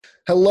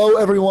Hello,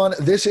 everyone.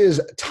 This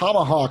is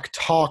Tomahawk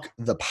Talk,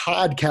 the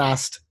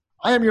podcast.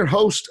 I am your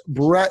host,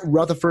 Brett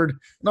Rutherford,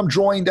 and I'm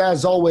joined,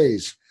 as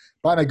always,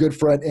 by my good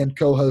friend and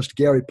co-host,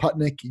 Gary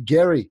Putnick.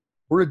 Gary,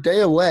 we're a day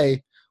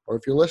away, or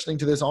if you're listening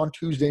to this on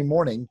Tuesday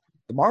morning,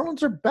 the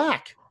Marlins are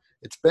back.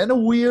 It's been a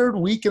weird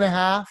week and a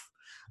half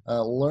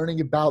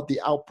learning about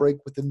the outbreak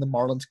within the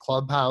Marlins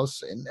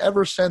clubhouse, and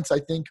ever since,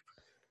 I think,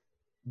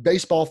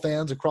 baseball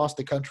fans across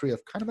the country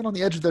have kind of been on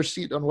the edge of their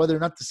seat on whether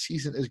or not the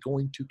season is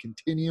going to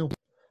continue.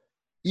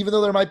 Even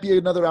though there might be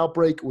another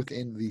outbreak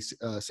within the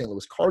St.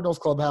 Louis Cardinals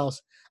clubhouse,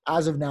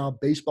 as of now,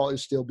 baseball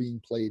is still being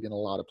played in a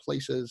lot of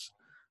places.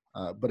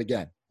 But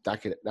again,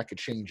 that could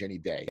change any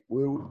day.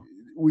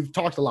 We've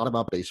talked a lot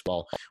about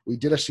baseball. We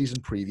did a season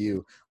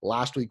preview.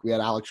 Last week, we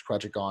had Alex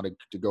Krutchik on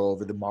to go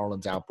over the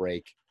Marlins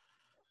outbreak.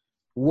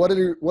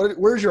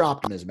 Where's your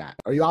optimism at?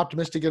 Are you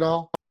optimistic at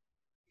all?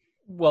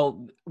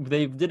 Well,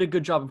 they did a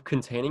good job of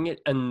containing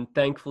it, and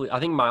thankfully, I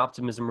think my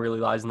optimism really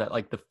lies in that,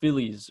 like, the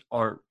Phillies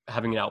aren't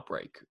having an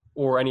outbreak,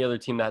 or any other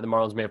team that the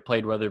Marlins may have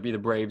played, whether it be the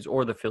Braves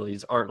or the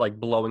Phillies, aren't like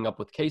blowing up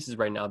with cases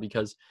right now,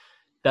 because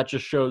that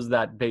just shows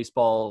that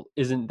baseball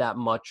isn't that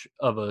much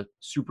of a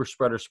super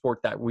spreader sport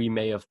that we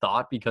may have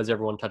thought, because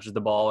everyone touches the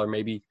ball, or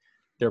maybe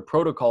their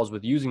protocols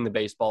with using the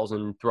baseballs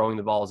and throwing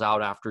the balls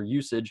out after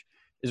usage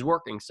is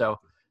working. So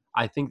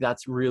I think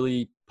that's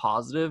really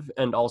positive,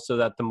 and also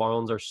that the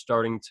Marlins are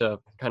starting to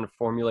kind of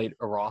formulate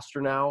a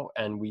roster now,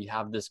 and we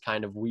have this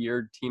kind of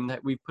weird team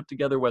that we've put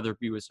together, whether it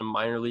be with some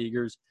minor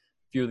leaguers,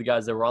 a few of the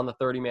guys that were on the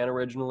 30-man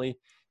originally,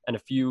 and a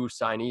few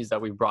signees that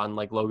we've brought in,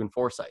 like Logan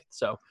Forsythe.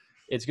 So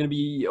it's going to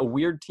be a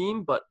weird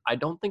team, but I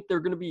don't think they're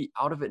going to be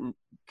out of it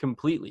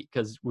completely,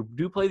 because we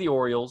do play the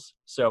Orioles,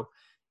 so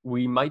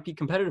we might be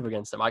competitive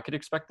against them. I could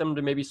expect them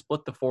to maybe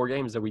split the 4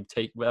 games that we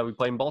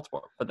play in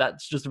Baltimore, but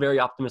that's just a very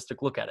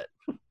optimistic look at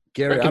it.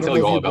 Gary, I can tell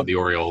you all about the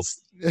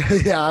Orioles.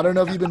 Yeah, I don't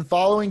know if you've been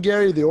following,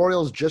 Gary. The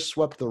Orioles just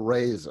swept the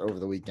Rays over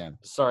the weekend.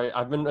 Sorry,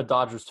 I've been a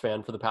Dodgers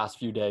fan for the past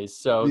few days,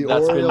 so the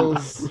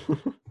Orioles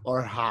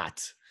are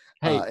hot.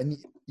 Hey,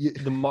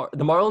 the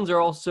Marlins are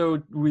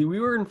also we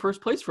were in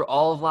first place for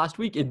all of last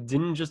week. It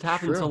didn't just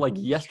happen until like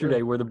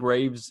yesterday, where the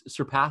Braves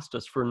surpassed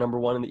us for number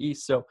 1 in the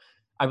East. So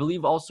I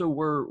believe also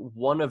we're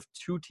one of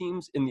 2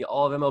 teams in the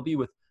all of MLB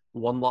with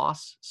 1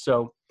 loss.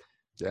 So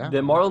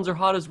the Marlins are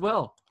hot as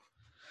well.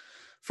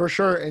 For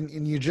sure,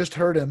 and you just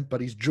heard him, but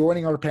he's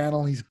joining our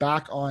panel. He's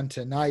back on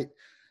tonight.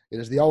 It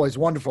is the always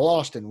wonderful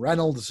Austin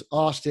Reynolds.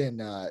 Austin,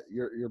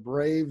 your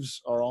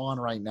Braves are on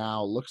right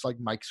now. Looks like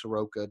Mike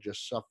Soroka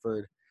just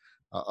suffered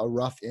a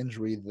rough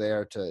injury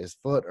there to his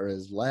foot or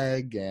his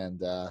leg, and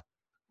the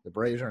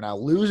Braves are now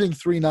losing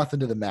 3-0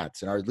 to the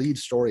Mets. And our lead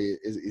story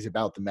is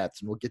about the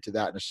Mets, and we'll get to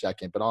that in a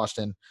second. But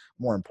Austin,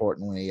 more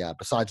importantly,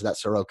 besides that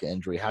Soroka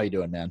injury, how you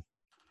doing, man?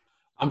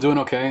 I'm doing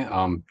okay.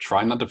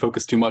 Trying not to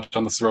focus too much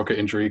on the Soroka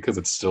injury, because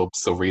it's still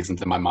so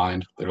recent in my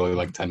mind, literally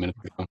like 10 minutes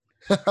ago.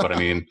 But I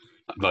mean,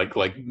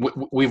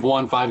 we've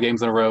won 5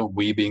 games in a row,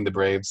 we being the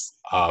Braves.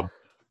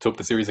 Took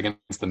the series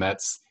against the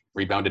Mets,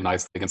 rebounded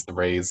nicely against the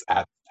Rays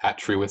at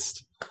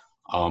Truist.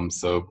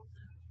 So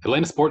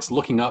Atlanta sports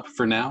looking up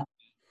for now,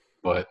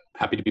 but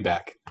happy to be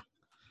back.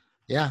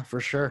 Yeah, for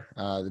sure.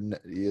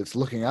 It's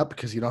looking up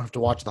because you don't have to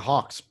watch the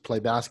Hawks play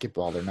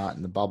basketball. They're not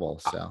in the bubble.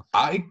 So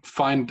I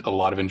find a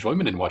lot of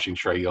enjoyment in watching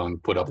Trae Young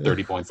put up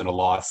 30 points in a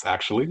loss,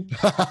 actually.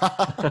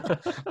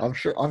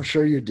 I'm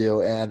sure you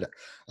do. And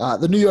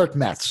the New York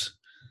Mets,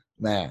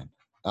 man,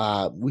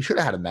 we should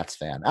have had a Mets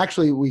fan.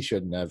 Actually, we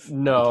shouldn't have.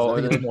 No,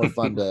 I think it's more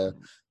fun to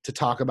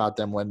talk about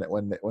them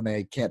when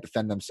they can't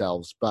defend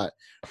themselves. But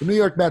the New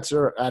York Mets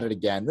are at it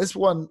again. This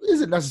one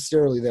isn't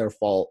necessarily their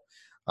fault.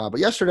 But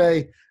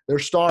yesterday, their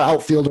star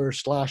outfielder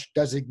 /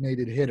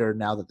 designated hitter,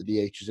 now that the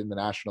DH is in the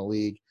National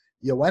League,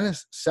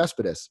 Yoenis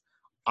Cespedes,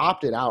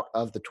 opted out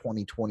of the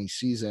 2020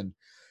 season.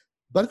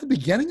 But at the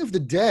beginning of the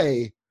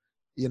day,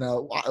 a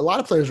lot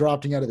of players are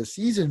opting out of the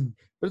season.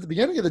 But at the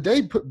beginning of the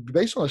day,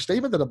 based on a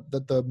statement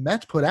that the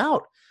Mets put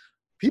out,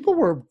 people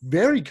were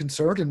very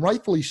concerned, and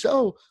rightfully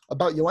so,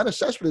 about Yoenis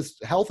Cespedes'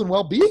 health and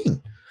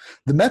well-being.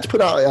 The Mets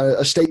put out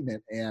a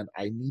statement, and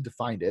I need to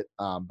find it,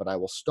 but I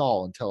will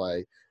stall until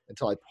I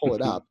pull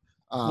it up.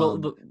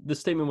 Well, the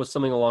statement was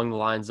something along the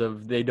lines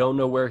of, they don't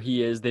know where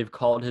he is, they've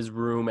called his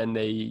room, and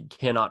they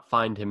cannot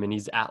find him, and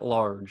he's at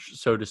large,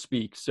 so to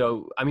speak.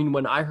 So, I mean,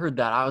 when I heard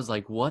that, I was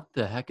like, what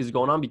the heck is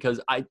going on? Because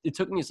it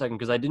took me a second,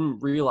 because I didn't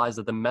realize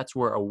that the Mets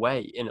were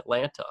away in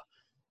Atlanta.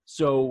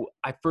 So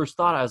I first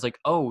thought, I was like,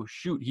 oh,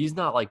 shoot, he's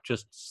not like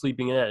just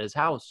sleeping in at his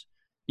house.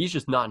 He's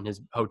just not in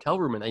his hotel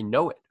room, and they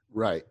know it.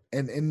 Right.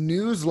 And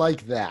news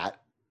like that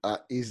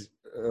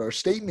or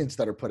statements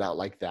that are put out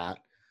like that,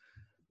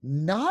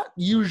 not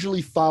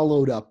usually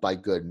followed up by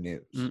good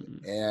news.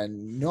 Mm-mm.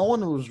 And no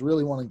one was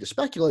really wanting to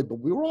speculate, but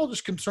we were all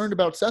just concerned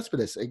about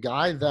Cespedes, a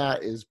guy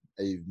that is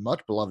a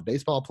much beloved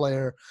baseball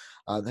player,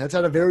 That's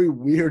had a very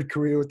weird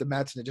career with the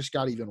Mets, and it just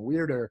got even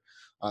weirder.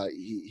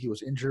 He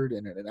was injured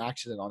in an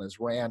accident on his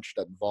ranch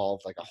that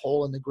involved like a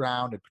hole in the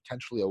ground and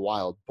potentially a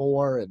wild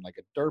boar and like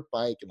a dirt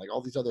bike and like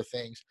all these other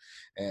things.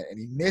 And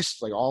he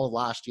missed like all of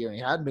last year, and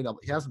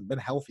he hasn't been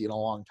healthy in a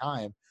long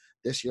time.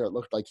 This year it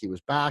looked like he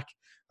was back.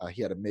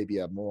 He had maybe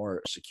a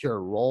more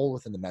secure role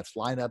within the Mets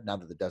lineup now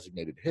that the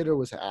designated hitter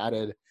was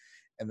added.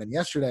 And then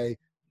yesterday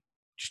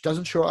just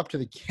doesn't show up to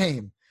the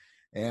game.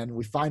 And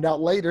we find out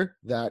later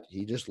that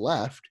he just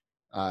left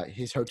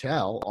his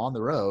hotel on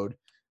the road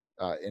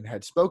and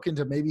had spoken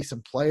to maybe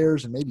some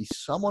players and maybe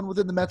someone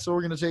within the Mets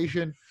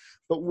organization,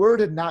 but word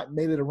had not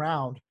made it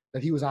around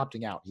that he was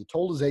opting out. He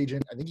told his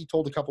agent, I think he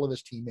told a couple of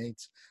his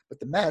teammates, but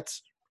the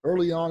Mets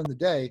early on in the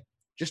day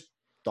just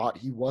thought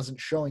he wasn't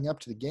showing up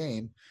to the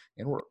game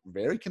and were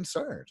very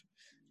concerned.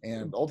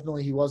 And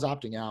ultimately he was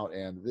opting out.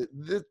 And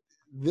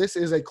this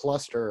is a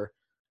cluster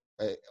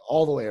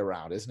all the way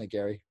around, isn't it,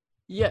 Gary?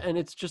 Yeah, and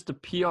it's just a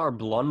PR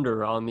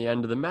blunder on the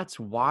end of the Mets.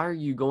 Why are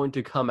you going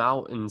to come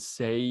out and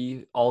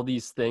say all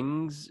these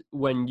things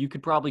when you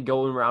could probably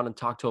go around and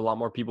talk to a lot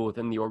more people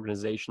within the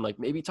organization? Like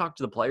maybe talk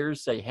to the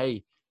players, say,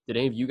 hey, did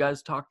any of you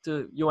guys talk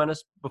to Yoenis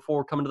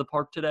before coming to the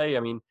park today? I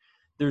mean,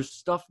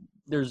 there's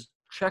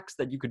checks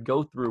that you could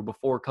go through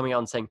before coming out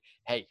and saying,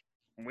 hey,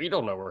 we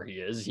don't know where he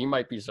is. He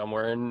might be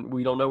somewhere and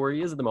we don't know where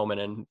he is at the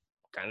moment, and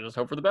kind of just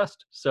hope for the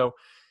best. So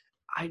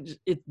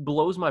it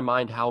blows my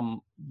mind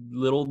how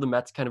little the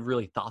Mets kind of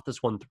really thought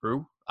this one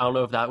through. I don't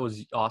know if that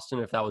was Austin,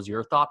 if that was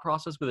your thought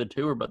process with it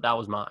too, but that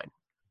was mine.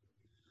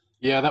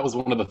 Yeah, that was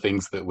one of the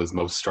things that was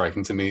most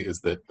striking to me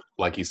is that,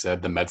 like you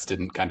said, the Mets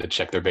didn't kind of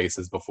check their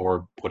bases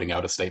before putting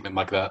out a statement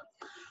like that.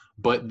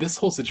 But this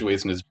whole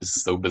situation is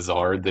just so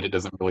bizarre that it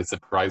doesn't really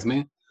surprise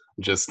me.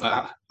 Just,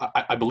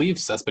 I believe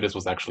Cespedes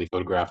was actually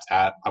photographed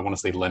at, I want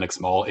to say, Lenox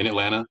Mall in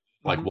Atlanta,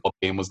 like while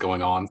the game was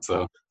going on.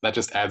 So that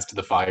just adds to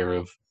the fire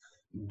of,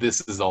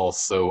 this is all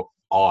so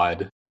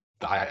odd.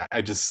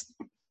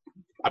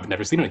 I've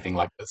never seen anything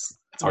like this.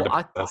 It's hard to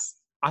process.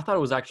 I thought it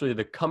was actually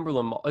the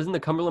Cumberland Mall. Isn't the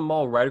Cumberland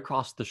Mall right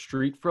across the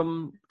street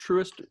from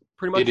Truist,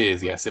 pretty much? It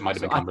is, yes. It might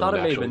have been Cumberland, I thought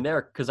it may actually. have been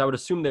there because I would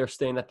assume they're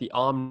staying at the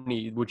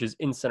Omni, which is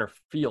in center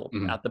field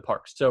at the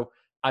park. So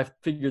I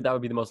figured that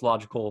would be the most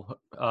logical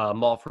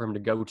mall for him to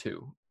go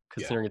to,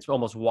 considering it's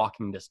almost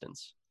walking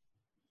distance.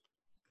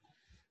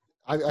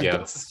 I got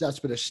the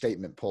Cespedes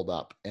statement pulled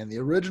up, and the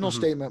original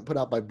statement put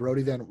out by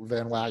Brodie Van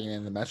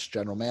Wagenen, the Mets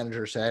general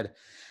manager, said,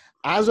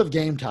 as of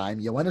game time,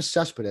 Yoenis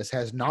Cespedes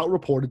has not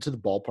reported to the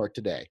ballpark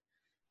today.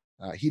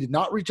 He did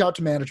not reach out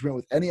to management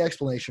with any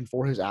explanation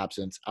for his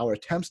absence. Our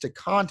attempts to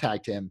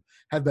contact him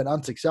have been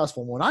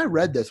unsuccessful. When I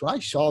read this, when I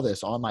saw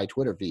this on my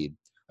Twitter feed,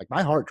 like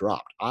my heart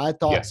dropped. I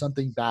thought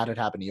something bad had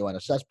happened to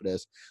Yoenis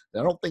Cespedes.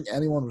 And I don't think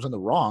anyone was in the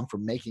wrong for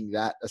making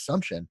that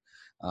assumption.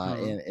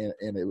 And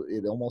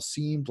it almost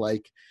seemed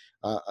like,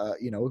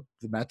 the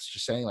Mets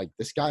just saying, like,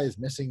 this guy is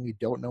missing. We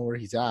don't know where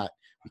he's at.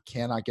 We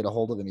cannot get a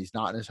hold of him. He's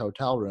not in his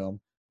hotel room.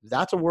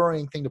 That's a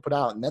worrying thing to put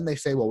out. And then they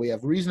say, well, we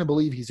have reason to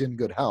believe he's in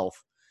good health.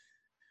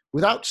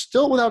 Without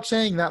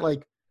saying that,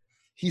 like,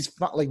 he's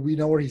not, like, we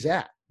know where he's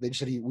at. They just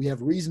said we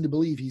have reason to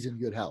believe he's in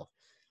good health.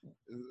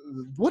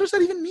 What does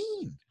that even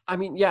mean? I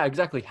mean, yeah,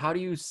 exactly. How do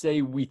you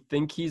say we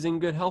think he's in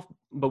good health,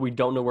 but we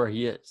don't know where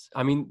he is?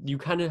 I mean, you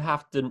kind of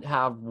have to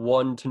have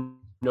one to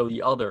know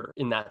the other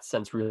in that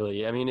sense,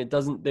 really. I mean,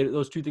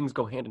 those two things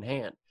go hand in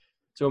hand.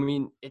 So, I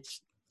mean,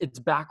 it's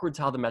backwards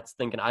how the Mets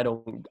think, and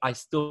I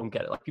still don't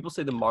get it. Like, people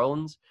say the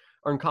Marlins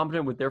are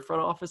incompetent with their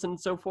front office and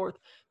so forth,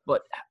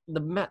 but the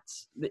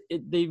Mets,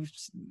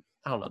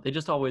 I don't know,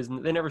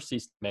 they never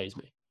cease to amaze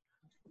me.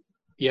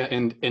 Yeah,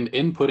 and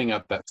in putting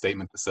out that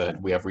statement that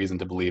said we have reason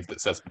to believe that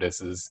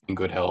Cespedes is in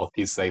good health,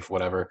 he's safe,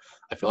 whatever,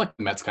 I feel like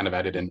the Mets kind of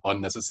added an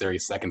unnecessary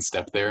second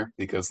step there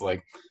because,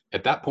 like,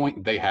 at that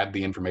point they had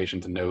the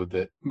information to know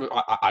that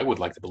I would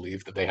like to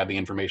believe that they had the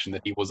information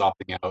that he was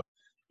opting out,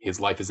 his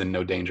life is in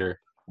no danger.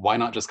 Why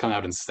not just come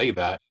out and say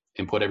that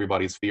and put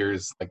everybody's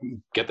fears, like,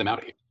 get them out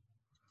of here?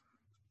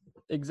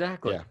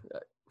 Exactly.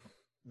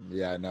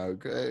 Yeah, no,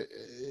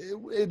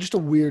 just a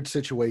weird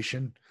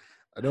situation.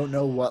 I don't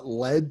know what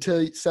led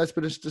to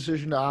Cespedes'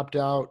 decision to opt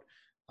out.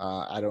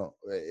 Or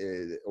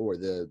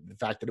the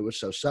fact that it was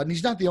so sudden.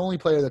 He's not the only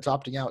player that's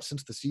opting out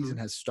since the season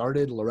has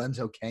started.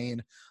 Lorenzo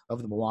Cain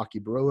of the Milwaukee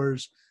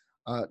Brewers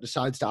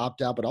decides to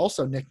opt out, but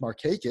also Nick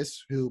Markakis,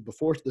 who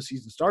before the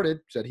season started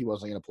said he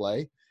wasn't going to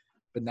play,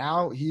 but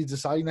now he's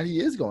deciding that he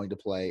is going to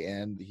play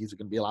and he's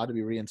going to be allowed to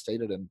be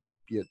reinstated and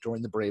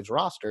join the Braves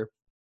roster.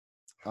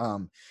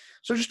 So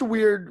just a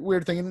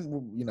weird thing.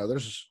 And,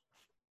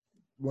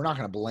 we're not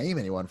going to blame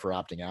anyone for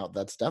opting out.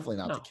 That's definitely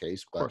not the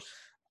case. But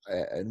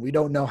and we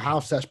don't know how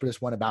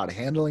Cespedes went about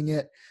handling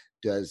it.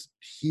 Is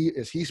he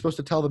supposed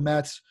to tell the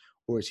Mets,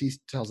 or is he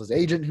tells his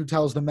agent who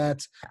tells the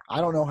Mets?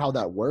 I don't know how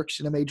that works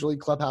in a major league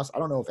clubhouse. I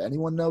don't know if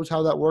anyone knows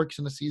how that works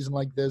in a season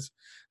like this.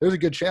 There's a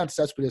good chance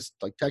Cespedes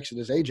texted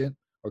his agent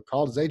or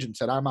called his agent and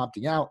said, I'm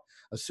opting out,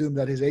 assumed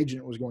that his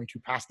agent was going to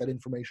pass that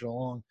information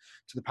along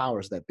to the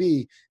powers that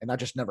be, and that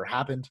just never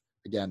happened.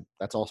 Again,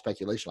 that's all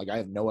speculation. Like, I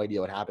have no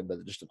idea what happened,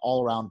 but just an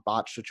all-around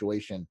botch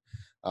situation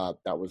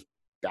that was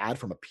bad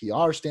from a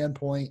PR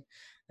standpoint,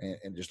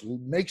 and just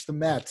makes the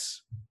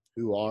Mets,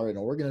 who are an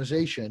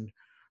organization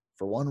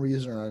for one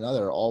reason or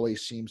another,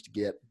 always seems to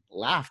get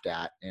laughed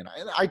at. And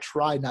I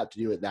try not to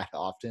do it that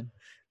often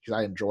because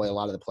I enjoy a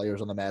lot of the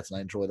players on the Mets and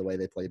I enjoy the way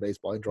they play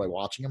baseball. I enjoy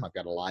watching them. I've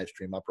got a live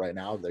stream up right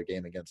now of their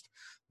game against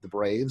the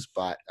Braves,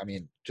 but I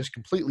mean, just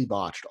completely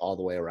botched all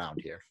the way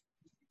around here.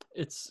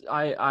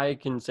 I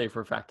can say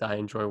for a fact I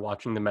enjoy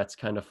watching the Mets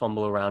kind of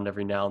fumble around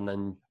every now and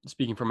then.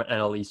 Speaking from an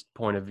NL East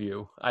point of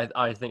view,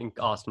 I think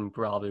Austin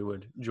probably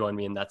would join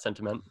me in that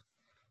sentiment.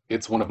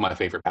 It's one of my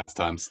favorite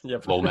pastimes.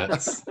 Yep. Lol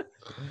Mets.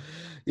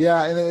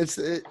 Yeah,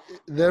 and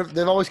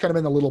they've always kind of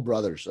been the little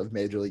brothers of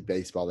Major League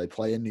Baseball. They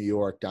play in New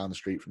York, down the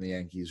street from the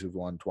Yankees, who've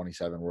won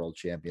 27 World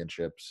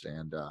Championships,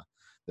 and the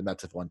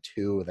Mets have won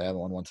 2. They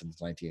haven't won one since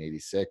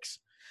 1986.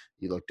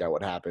 You looked at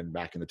what happened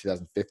back in the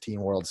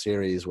 2015 World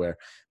Series where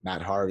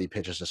Matt Harvey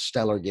pitches a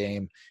stellar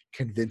game,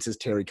 convinces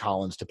Terry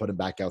Collins to put him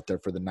back out there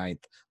for the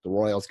 9th. The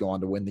Royals go on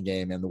to win the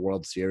game in the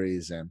World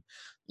Series, and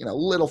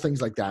little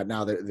things like that.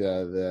 Now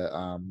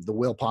the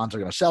Wilpons are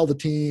going to sell the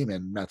team,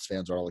 and Mets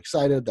fans are all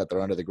excited that they're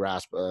under the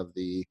grasp of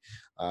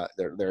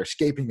they're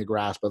escaping the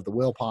grasp of the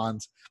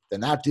Wilpons.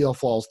 Then that deal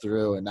falls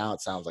through, and now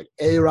it sounds like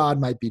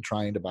A-Rod might be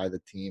trying to buy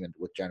the team and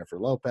with Jennifer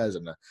Lopez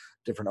and a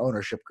different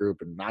ownership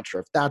group, and not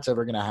sure if that's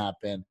ever going to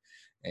happen.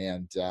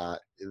 And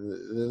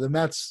the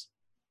Mets,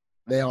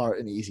 they are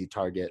an easy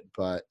target,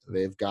 but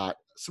they've got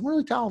some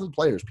really talented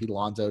players. Pete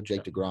Alonso,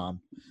 Jake DeGrom,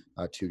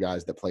 2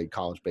 guys that played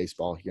college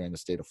baseball here in the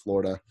state of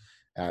Florida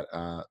at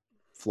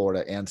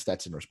Florida and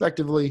Stetson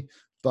respectively,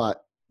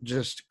 but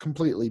just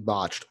completely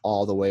botched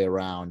all the way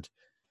around.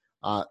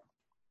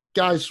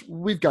 Guys,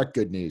 we've got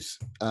good news.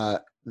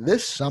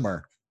 This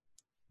summer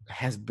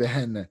has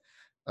been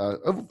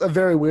a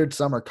very weird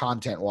summer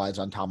content-wise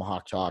on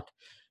Tomahawk Talk.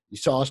 You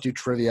saw us do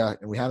trivia,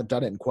 and we haven't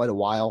done it in quite a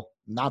while.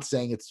 I'm not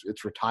saying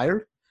it's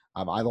retired.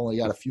 I've only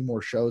got a few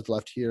more shows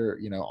left here,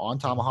 on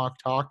Tomahawk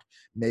Talk.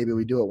 Maybe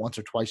we do it once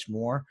or twice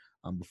more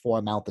before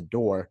I'm out the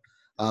door.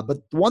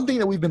 But the one thing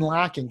that we've been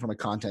lacking from a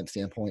content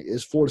standpoint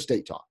is Florida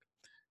State talk.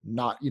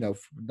 Not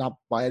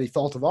by any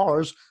fault of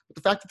ours, but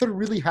the fact that there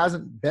really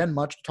hasn't been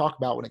much to talk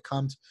about when it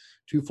comes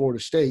to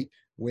Florida State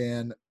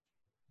when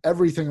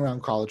everything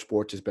around college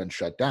sports has been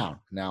shut down.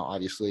 Now,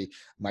 obviously,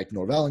 Mike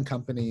Norvell and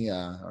company,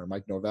 or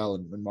Mike Norvell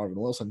and Marvin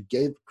Wilson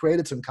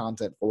created some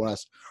content for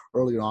us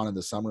earlier on in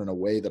the summer in a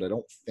way that I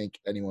don't think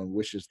anyone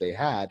wishes they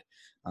had.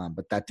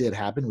 But that did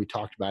happen. We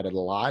talked about it a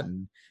lot,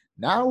 and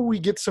now we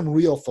get some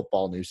real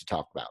football news to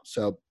talk about.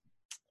 So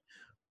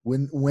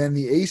when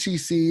the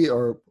ACC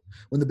or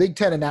when the Big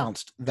Ten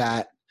announced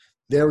that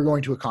they were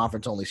going to a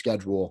conference-only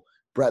schedule,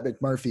 Brett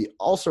McMurphy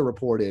also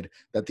reported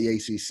that the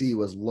ACC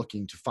was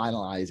looking to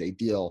finalize a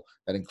deal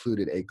that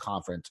included a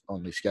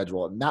conference-only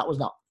schedule. And that was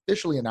not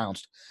officially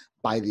announced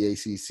by the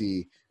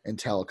ACC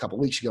until a couple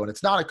weeks ago. And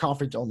it's not a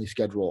conference-only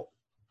schedule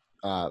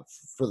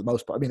for the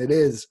most part. I mean, it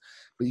is,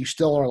 but you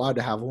still are allowed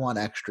to have one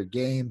extra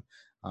game.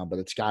 But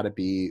it's got to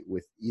be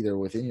either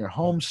within your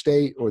home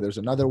state or there's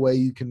another way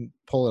you can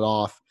pull it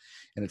off.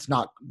 And it's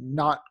not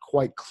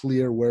quite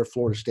clear where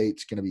Florida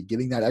State's going to be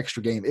getting that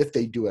extra game. If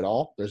they do it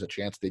all, there's a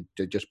chance they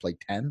just play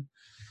 10.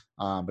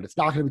 But it's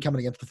not going to be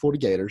coming against the Florida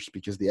Gators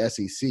because the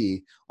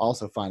SEC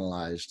also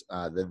finalized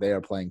that they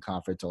are playing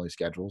conference-only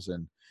schedules.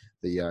 And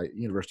the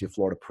University of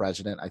Florida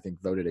president, I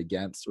think, voted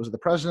against. Was it the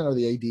president or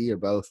the AD or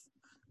both?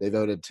 They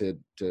voted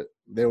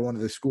they were one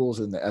of the schools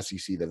in the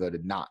SEC that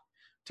voted not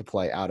to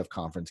play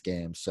out-of-conference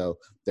games. So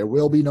there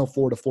will be no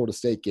Florida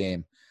State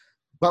game.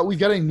 But we've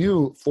got a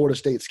new Florida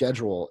State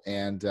schedule,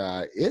 and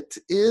it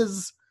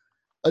is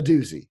a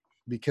doozy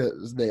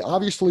because they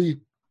obviously,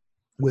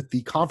 with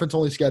the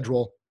conference-only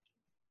schedule,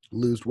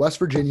 lose West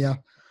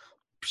Virginia,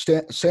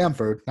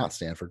 Samford,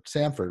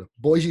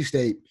 Boise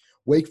State,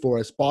 Wake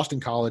Forest, Boston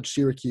College,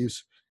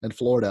 Syracuse, and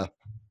Florida.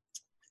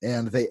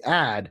 And they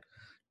add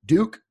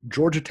Duke,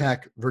 Georgia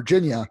Tech,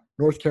 Virginia,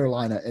 North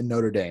Carolina, and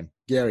Notre Dame.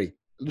 Gary,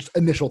 just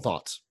initial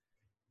thoughts.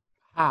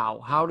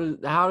 How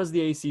does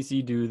the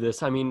ACC do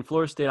this? I mean,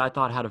 Florida State, I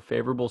thought, had a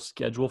favorable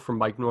schedule for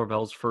Mike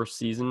Norvell's first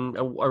season,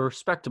 a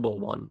respectable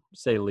one, to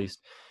say the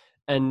least.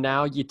 And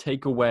now you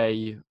take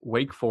away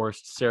Wake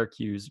Forest,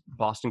 Syracuse,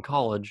 Boston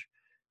College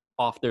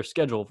off their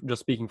schedule, just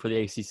speaking for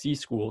the ACC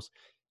schools,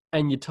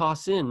 and you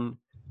toss in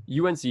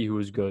UNC, who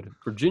was good,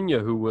 Virginia,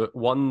 who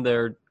won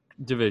their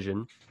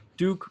division,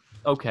 Duke,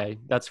 okay,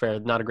 that's fair,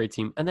 not a great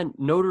team, and then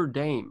Notre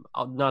Dame,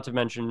 not to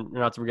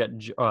forget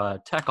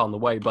Tech on the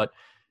way, but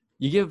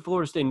you give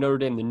Florida State and Notre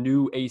Dame the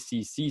new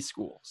ACC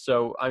school.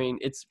 So, I mean,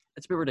 it's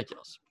a bit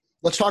ridiculous.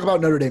 Let's talk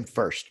about Notre Dame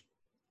first.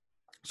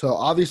 So,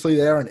 obviously,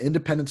 they are an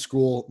independent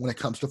school when it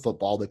comes to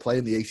football. They play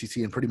in the ACC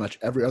in pretty much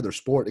every other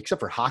sport except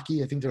for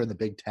hockey. I think they're in the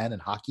Big Ten in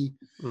hockey.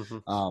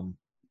 Mm-hmm.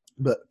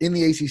 But in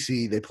the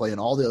ACC, they play in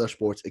all the other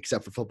sports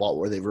except for football,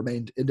 where they've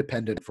remained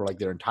independent for,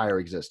 their entire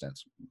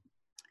existence.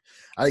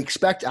 I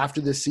expect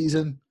after this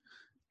season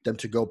them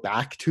to go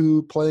back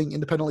to playing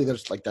independently.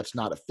 That's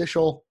not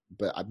official,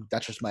 but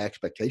that's just my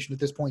expectation at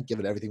this point,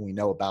 given everything we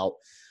know about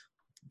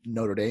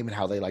Notre Dame and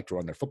how they like to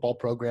run their football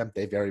program.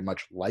 They very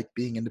much like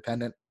being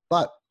independent,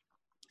 but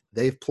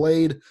they've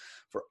played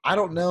for I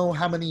don't know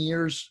how many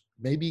years,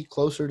 maybe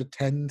closer to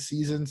 10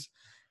 seasons,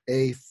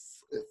 a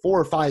 4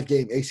 or 5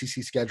 game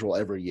ACC schedule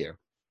every year.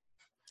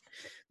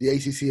 The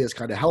ACC has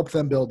kind of helped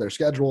them build their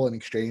schedule in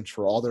exchange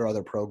for all their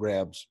other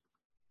programs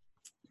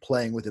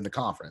playing within the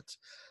conference.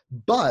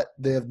 But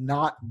they have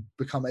not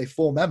become a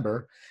full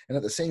member. And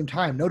at the same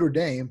time, Notre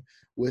Dame,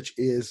 which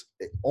is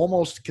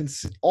almost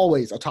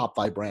always a top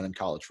 5 brand in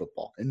college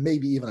football, and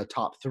maybe even a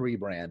top 3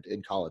 brand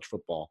in college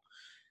football,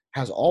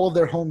 has all of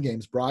their home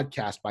games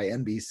broadcast by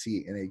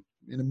NBC in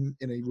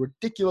a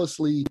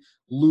ridiculously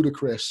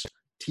ludicrous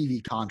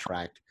TV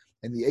contract.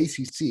 And the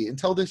ACC,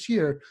 until this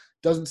year,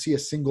 doesn't see a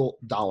single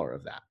dollar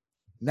of that.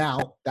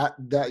 Now,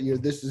 that year,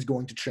 this is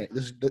going to change.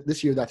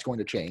 This year, that's going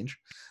to change.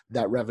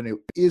 That revenue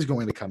is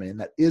going to come in.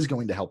 That is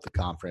going to help the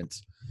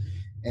conference.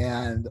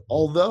 And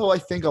although I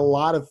think a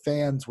lot of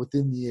fans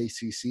within the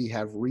ACC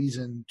have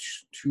reason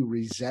to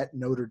resent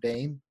Notre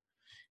Dame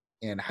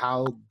and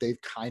how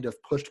they've kind of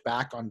pushed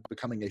back on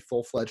becoming a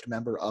full-fledged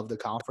member of the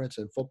conference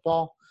in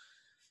football,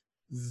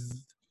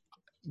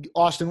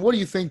 Austin, what do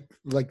you think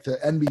like the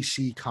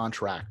NBC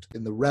contract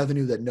and the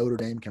revenue that Notre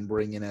Dame can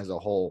bring in as a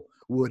whole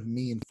would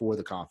mean for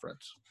the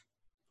conference?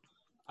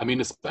 I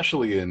mean,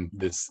 especially in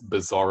this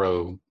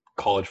bizarro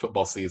college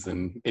football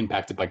season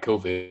impacted by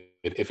COVID,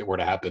 if it were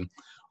to happen,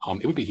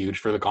 it would be huge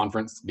for the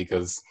conference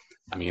because,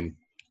 I mean,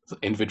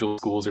 individual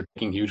schools are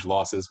taking huge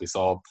losses. We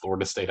saw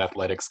Florida State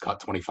Athletics cut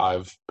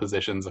 25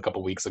 positions a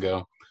couple weeks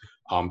ago.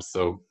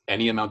 So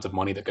any amount of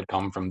money that could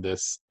come from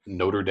this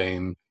Notre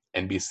Dame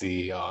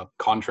NBC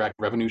contract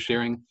revenue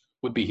sharing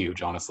would be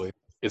huge, honestly,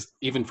 is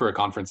even for a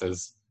conference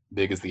as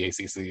big as the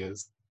ACC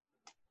is.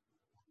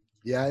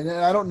 Yeah, and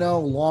I don't know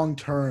long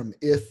term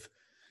if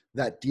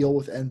that deal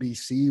with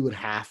NBC would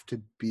have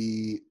to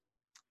be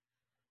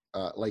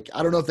I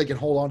don't know if they can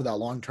hold on to that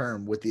long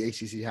term with the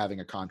ACC having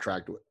a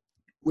contract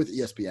with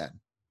ESPN.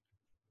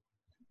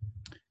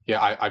 Yeah,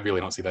 I really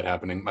don't see that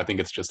happening. I think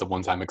it's just a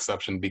one-time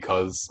exception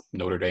because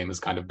Notre Dame has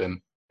kind of been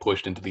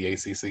pushed into the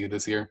ACC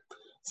this year.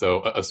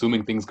 So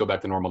assuming things go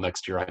back to normal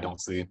next year, I don't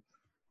see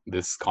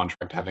this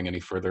contract having any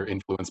further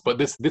influence. But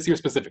this year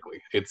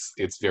specifically,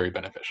 it's very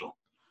beneficial.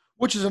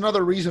 Which is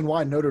another reason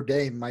why Notre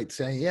Dame might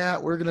say, yeah,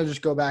 we're going to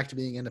just go back to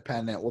being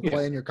independent. We'll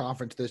play in your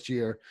conference this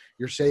year.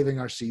 You're saving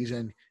our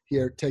season.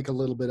 Here, take a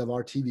little bit of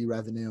our TV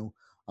revenue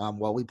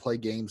while we play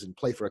games and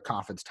play for a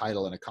conference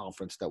title in a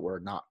conference that we're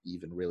not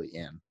even really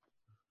in.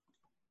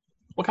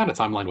 What kind of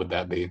timeline would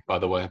that be, by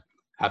the way?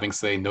 Having,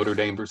 say, Notre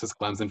Dame versus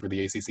Clemson for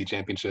the ACC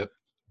championship?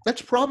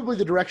 That's probably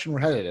the direction we're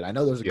headed in. I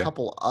know there's a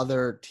couple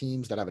other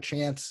teams that have a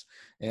chance,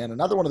 and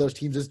another one of those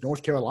teams is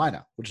North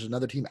Carolina, which is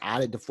another team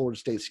added to Florida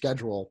State's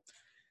schedule.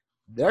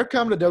 They're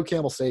coming to Doak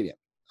Campbell Stadium.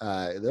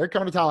 They're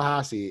coming to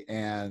Tallahassee,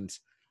 and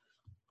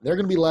they're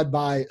going to be led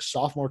by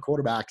sophomore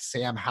quarterback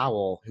Sam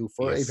Howell, who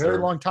for a very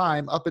long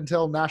time, up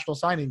until National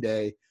Signing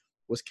Day,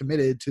 was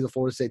committed to the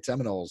Florida State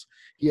Seminoles.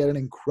 He had an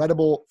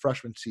incredible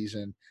freshman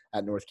season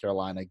at North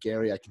Carolina.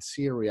 Gary, I can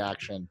see a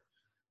reaction.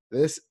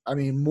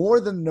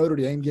 More than the Notre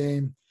Dame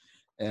game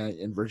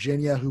in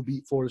Virginia, who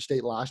beat Florida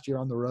State last year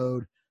on the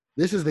road,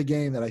 this is the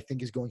game that I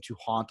think is going to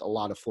haunt a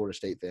lot of Florida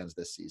State fans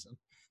this season.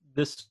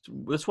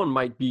 This one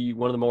might be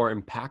one of the more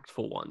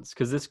impactful ones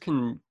because this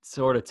can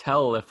sort of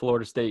tell if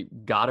Florida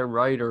State got it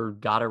right or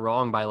got it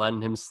wrong by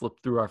letting him slip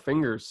through our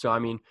fingers. So, I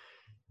mean,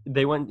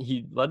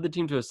 he led the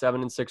team to a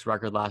 7-6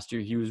 record last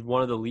year. He was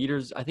one of the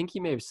leaders. I think he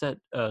may have set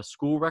a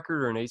school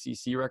record or an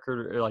ACC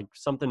record or like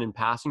something in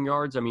passing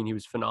yards. I mean, he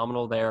was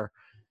phenomenal there.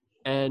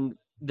 And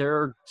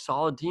they're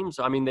solid teams.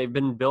 I mean, they've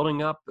been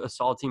building up a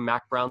solid team.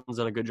 Mac Brown's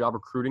done a good job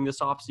recruiting this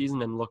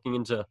offseason and looking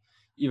into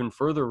even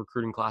further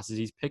recruiting classes.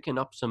 He's picking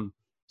up some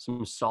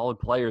solid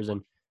players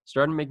and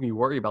starting to make me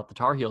worry about the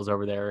Tar Heels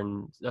over there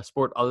in a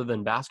sport other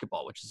than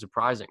basketball, which is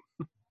surprising.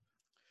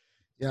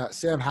 Yeah,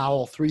 Sam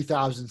Howell,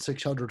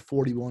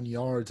 3,641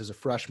 yards as a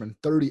freshman,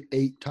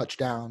 38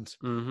 touchdowns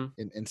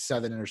and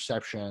 7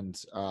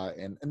 interceptions.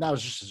 And that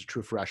was just as a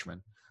true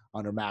freshman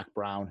under Mac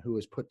Brown, who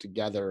has put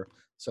together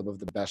some of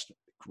the best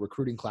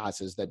recruiting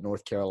classes that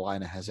North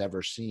Carolina has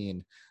ever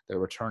seen. They're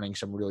returning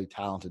some really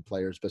talented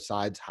players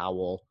besides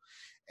Howell.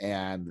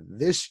 And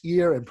this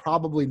year and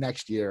probably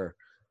next year,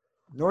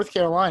 North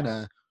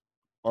Carolina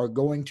are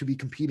going to be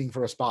competing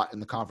for a spot in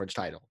the conference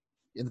title,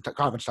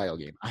 conference title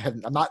game.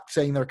 I'm not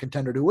saying they're a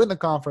contender to win the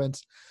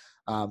conference,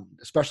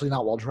 especially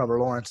not while Trevor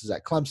Lawrence is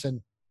at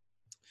Clemson.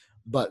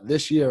 But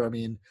this year, I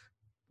mean,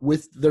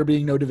 with there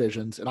being no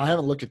divisions, and I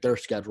haven't looked at their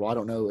schedule. I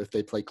don't know if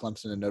they play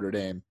Clemson and Notre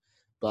Dame,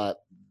 but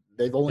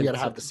they've only got to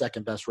have the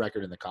second best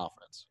record in the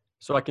conference.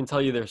 So I can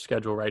tell you their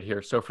schedule right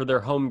here. So for their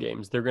home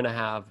games, they're going to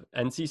have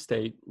NC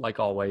State, like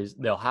always.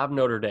 They'll have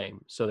Notre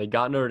Dame. So they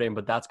got Notre Dame,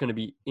 but that's going to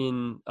be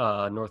in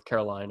North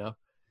Carolina.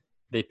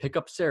 They pick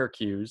up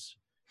Syracuse.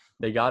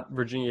 They got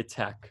Virginia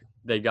Tech.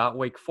 They got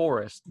Wake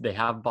Forest. They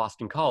have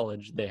Boston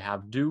College. They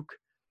have Duke,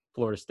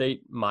 Florida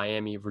State,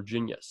 Miami,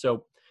 Virginia.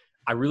 So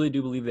I really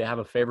do believe they have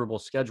a favorable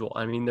schedule.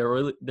 I mean,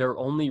 their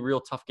only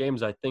real tough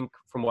games, I think,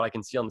 from what I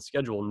can see on the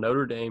schedule,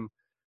 Notre Dame,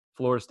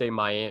 Florida State,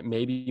 Miami,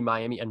 maybe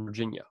Miami, and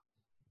Virginia.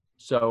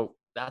 So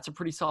that's a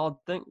pretty solid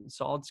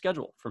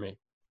schedule for me.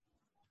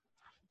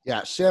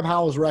 Yeah, Sam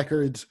Howell's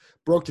records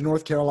broke the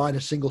North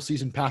Carolina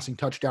single-season passing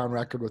touchdown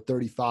record with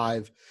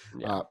 35.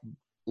 Yeah.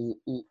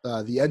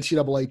 The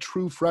NCAA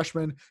true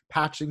freshman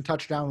passing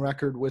touchdown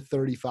record with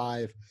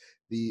 35.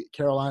 The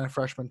Carolina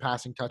freshman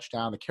passing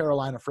touchdown, the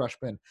Carolina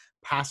freshman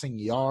passing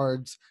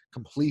yards,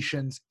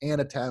 completions,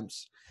 and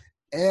attempts,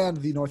 and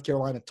the North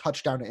Carolina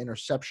touchdown to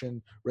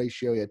interception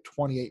ratio. He had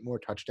 28 more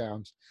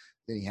touchdowns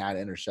than he had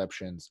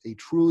interceptions. A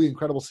truly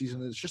incredible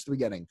season. It's just the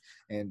beginning.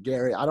 And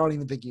Gary, I don't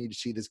even think you need to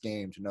see this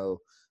game to know.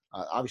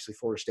 Obviously,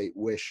 Florida State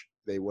wish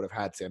they would have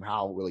had Sam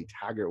Howell. Willie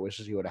Taggart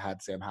wishes he would have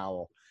had Sam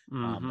Howell.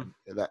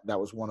 That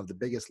was one of the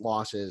biggest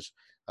losses,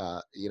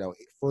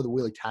 for the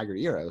Willie Taggart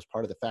era. It was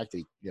part of the fact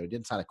that he,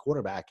 didn't sign a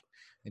quarterback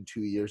in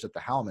 2 years at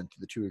the helm into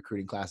the 2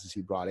 recruiting classes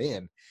he brought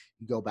in.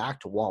 You go back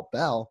to Walt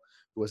Bell,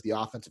 who was the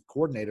offensive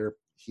coordinator.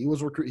 He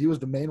was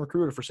the main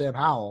recruiter for Sam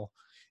Howell.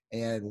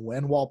 And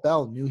when Walt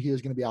Bell knew he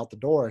was going to be out the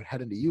door and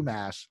head into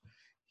UMass,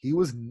 he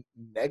was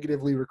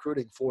negatively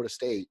recruiting Florida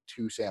State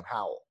to Sam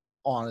Howell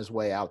on his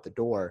way out the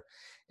door.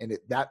 And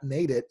that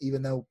made it,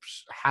 even though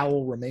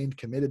Howell remained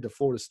committed to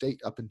Florida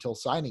State up until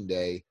signing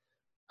day,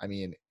 I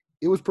mean,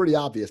 it was pretty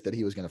obvious that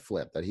he was going to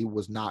flip, that he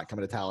was not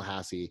coming to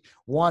Tallahassee.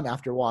 One,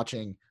 after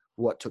watching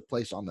what took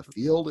place on the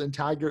field in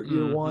Taggart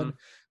year one,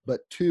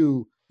 but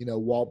two,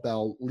 Walt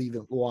Bell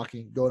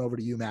going over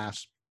to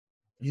UMass.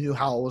 You knew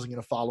Howell wasn't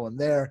going to follow him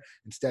there.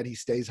 Instead, he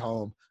stays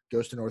home,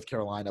 goes to North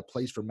Carolina,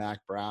 plays for Mack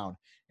Brown,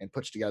 and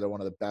puts together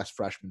one of the best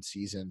freshman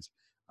seasons,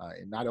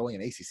 not only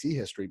in ACC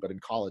history, but in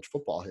college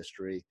football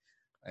history.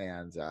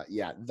 And,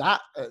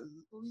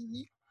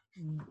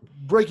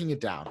 breaking it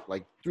down,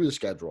 like through the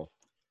schedule,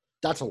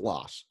 that's a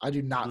loss. I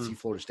do not see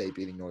Florida State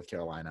beating North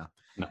Carolina.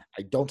 No.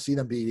 I don't see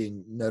them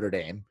beating Notre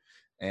Dame.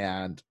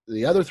 And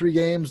the other 3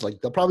 games,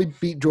 they'll probably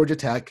beat Georgia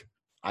Tech.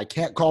 I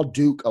can't call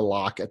Duke a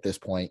lock at this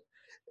point.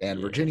 And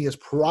Virginia is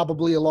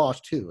probably a loss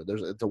too.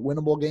 It's a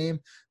winnable game.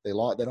 They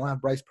don't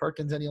have Bryce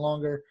Perkins any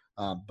longer,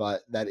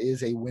 but that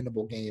is a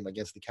winnable game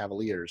against the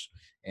Cavaliers.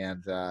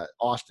 And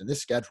Austin,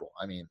 this schedule,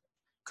 I mean,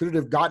 could it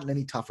have gotten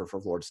any tougher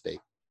for Florida State?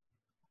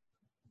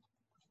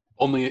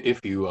 Only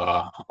if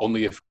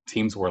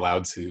teams were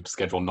allowed to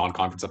schedule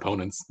non-conference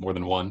opponents more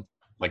than one.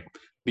 Like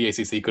the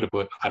ACC could have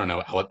put, I don't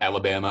know,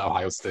 Alabama,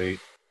 Ohio State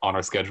on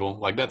our schedule.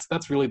 Like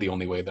that's really the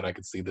only way that I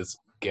could see this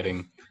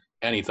getting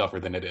any tougher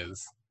than it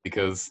is,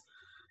 because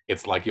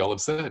it's like y'all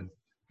have said,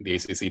 the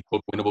ACC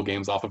took winnable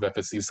games off of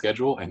FSU's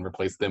schedule and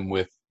replaced them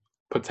with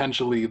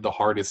potentially the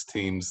hardest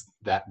teams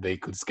that they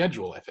could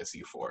schedule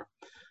FSU for.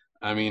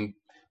 I mean,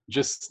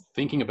 just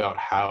thinking about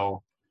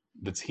how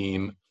the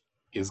team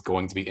is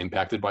going to be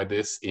impacted by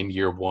this in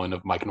year one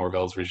of Mike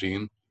Norvell's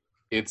regime,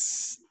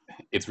 it's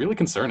really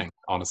concerning,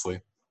 honestly.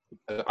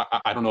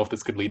 I don't know if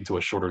this could lead to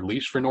a shorter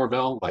leash for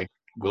Norvell, like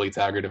Willie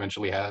Taggart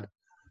eventually had.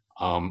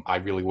 I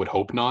really would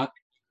hope not,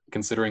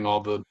 considering all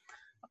the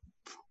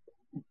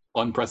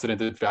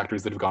unprecedented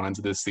factors that have gone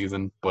into this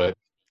season, but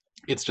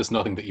it's just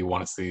nothing that you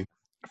want to see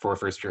for a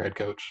first-year head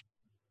coach.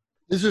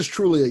 This is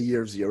truly a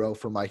year of zero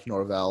for Mike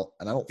Norvell,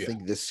 and I don't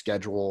think this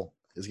schedule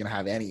is going to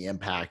have any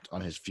impact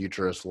on his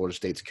future as Florida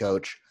State's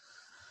coach.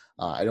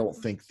 I don't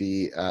think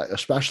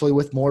especially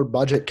with more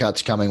budget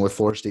cuts coming with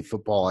Florida State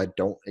football, I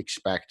don't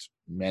expect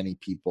many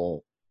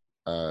people.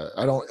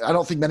 I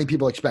don't think many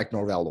people expect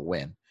Norvell to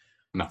win.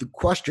 No. The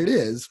question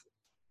is,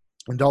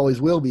 and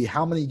always will be,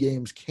 how many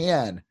games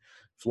can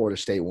Florida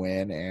State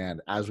win?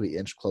 And as we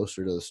inch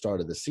closer to the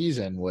start of the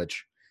season,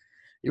 which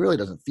it really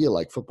doesn't feel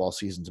like football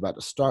season's about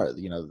to start.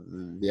 The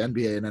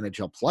NBA and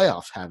NHL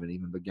playoffs haven't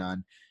even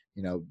begun.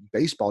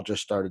 Baseball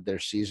just started their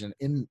season.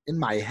 In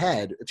my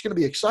head, it's going to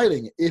be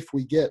exciting if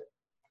we get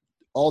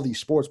all these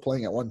sports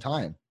playing at one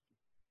time.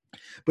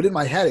 But in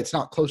my head, it's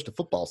not close to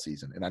football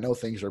season. And I know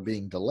things are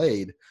being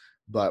delayed,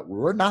 but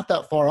we're not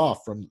that far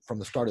off from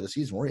the start of the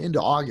season. We're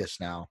into August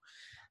now.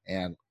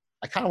 And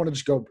I kind of want to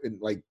just go in,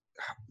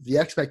 the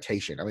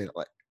expectation. I mean,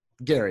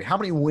 Gary, how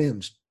many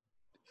wins?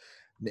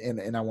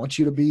 And I want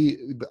you to be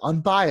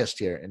unbiased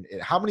here. And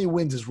how many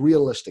wins is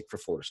realistic for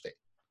Florida State?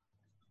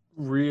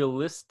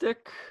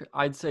 Realistic,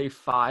 I'd say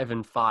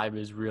 5-5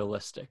 is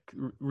realistic.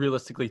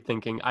 Realistically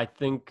thinking, I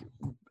think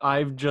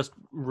I've just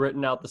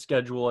written out the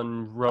schedule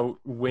and wrote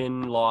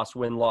win loss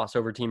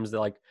over teams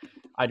that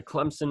I'd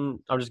Clemson.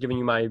 I'm just giving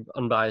you my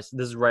unbiased.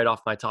 This is right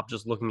off my top,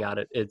 just looking at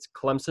it. It's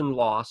Clemson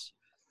loss,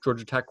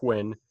 Georgia Tech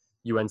win,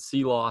 UNC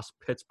loss,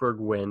 Pittsburgh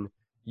win,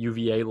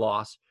 UVA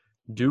loss,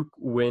 Duke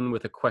win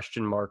with a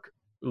question mark,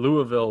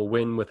 Louisville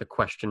win with a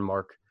question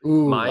mark,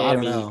 Ooh,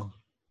 Miami. I don't know.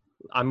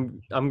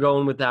 I'm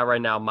going with that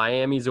right now.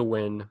 Miami's a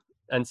win.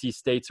 NC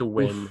State's a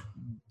win. Oof.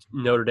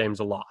 Notre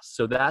Dame's a loss.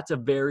 So that's a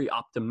very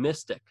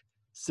optimistic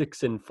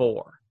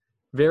 6-4.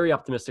 Very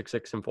optimistic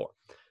 6-4.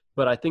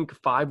 But I think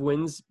 5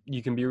 wins,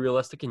 you can be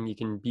realistic and you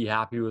can be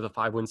happy with a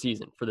 5-win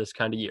season for this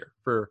kind of year.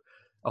 For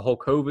a whole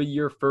COVID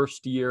year,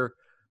 first year,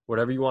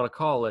 whatever you want to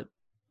call it,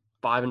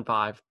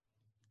 5-5,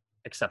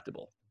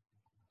 acceptable.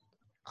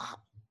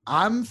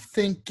 I'm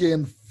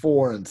thinking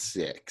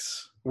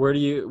 4-6. Where do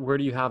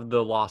you have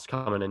the loss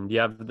coming in? Do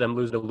you have them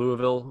losing to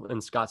Louisville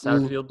and Scott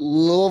Satterfield?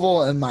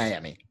 Louisville and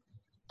Miami.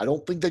 I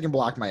don't think they can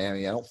block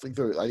Miami. I think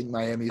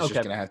Miami is just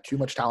going to have too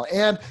much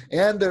talent.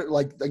 And they're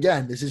like,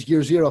 again, this is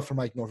year 0 for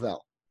Mike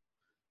Norvell.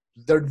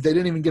 They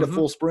didn't even get a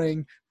full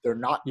spring. They're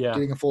not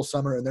getting a full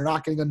summer, and they're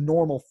not getting a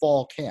normal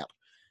fall camp.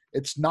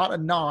 It's not a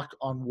knock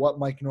on what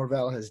Mike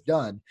Norvell has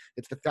done.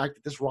 It's the fact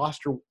that this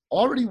roster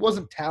already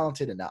wasn't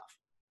talented enough.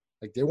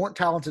 Like, they weren't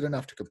talented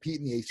enough to compete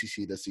in the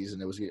ACC this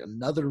season. It was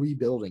another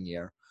rebuilding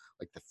year,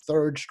 like the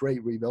 3rd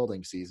straight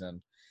rebuilding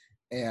season.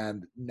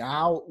 And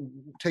now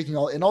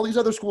all these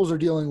other schools are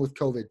dealing with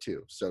COVID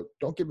too. So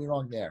don't get me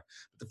wrong there.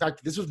 But the fact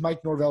that this was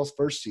Mike Norvell's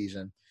first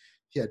season,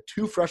 he had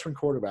 2 freshman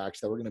quarterbacks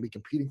that were going to be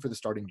competing for the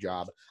starting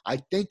job. I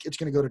think it's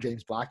going to go to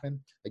James Blackman.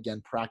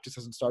 Again, practice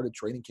hasn't started.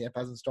 Training camp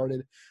hasn't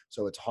started.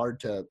 So it's hard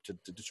to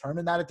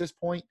determine that at this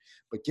point.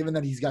 But given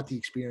that he's got the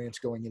experience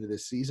going into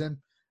this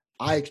season,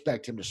 I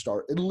expect him to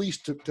start at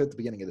least at the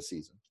beginning of the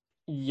season.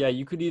 Yeah,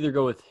 you could either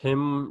go with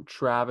him,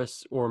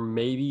 Travis, or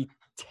maybe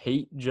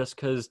Tate, just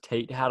because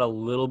Tate had a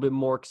little bit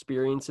more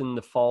experience in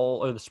the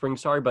fall or the spring.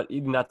 But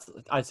even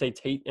I'd say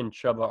Tate and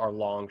Chuba are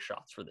long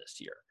shots for this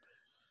year.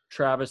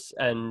 Travis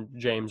and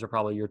James are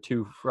probably your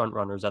 2 front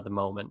runners at the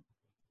moment.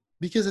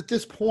 Because at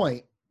this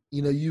point,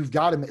 you've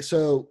got to.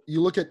 So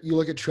you look at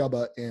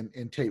Chuba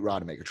and Tate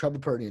Rodemaker, Chuba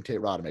Purdy and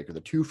Tate Rodemaker, the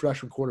 2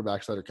 freshman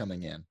quarterbacks that are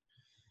coming in.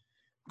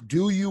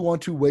 Do you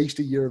want to waste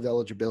a year of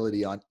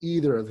eligibility on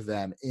either of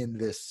them in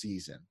this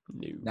season?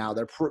 No. Now,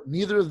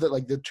 neither of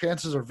the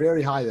chances are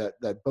very high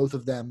that both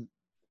of them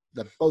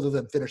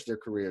finish their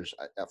careers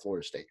at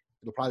Florida State.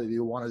 It'll probably be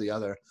one or the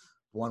other.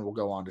 One will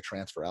go on to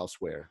transfer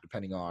elsewhere,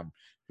 depending on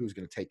who's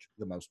going to take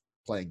the most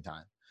playing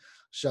time.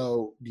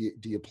 So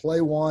do you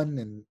play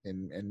one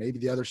and maybe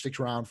the other sticks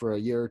around for a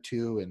year or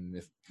 2, and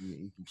if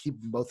you can keep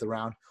them both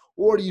around,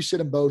 or do you sit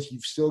them both?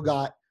 You've still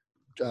got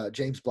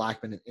James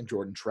Blackman and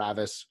Jordan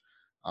Travis.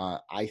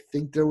 I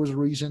think there was a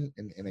reason,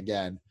 and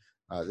again,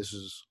 this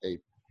is a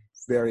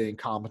very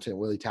incompetent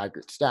Willie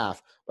Taggart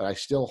staff, but I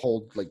still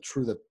hold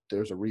true that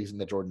there's a reason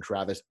that Jordan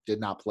Travis did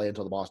not play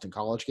until the Boston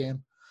College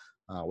game,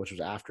 which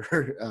was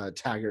after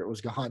Taggart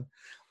was gone.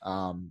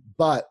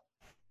 But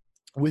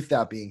with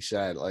that being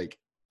said,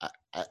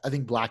 I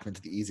think Blackman's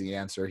the easy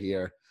answer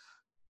here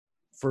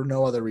for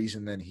no other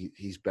reason than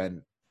he's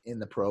been in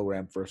the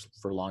program for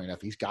long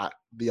enough. He's got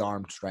the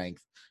arm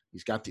strength.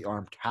 He's got the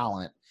arm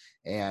talent.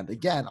 And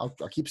again, I'll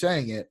keep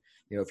saying it,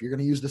 if you're going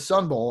to use the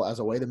Sun Bowl as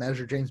a way to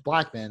measure James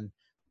Blackman,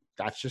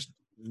 that's just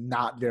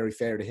not very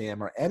fair to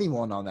him or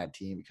anyone on that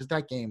team, because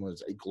that game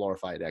was a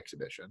glorified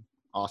exhibition.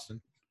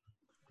 Austin?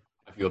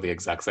 I feel the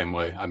exact same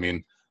way. I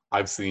mean,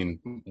 I've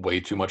seen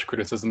way too much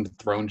criticism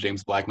thrown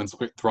James Blackman's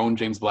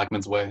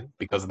way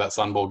because of that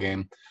Sun Bowl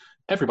game.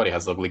 Everybody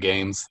has ugly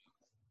games.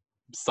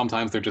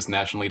 Sometimes they're just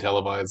nationally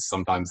televised.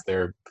 Sometimes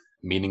they're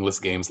meaningless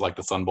games like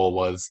the Sun Bowl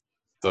was.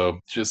 So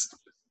just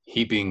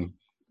heaping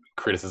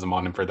criticism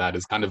on him for that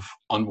is kind of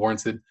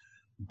unwarranted.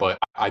 But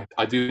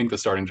I do think the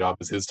starting job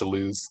is his to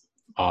lose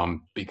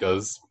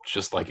because,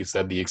 just like you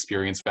said, the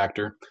experience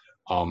factor.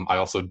 I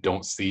also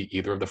don't see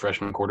either of the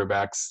freshman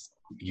quarterbacks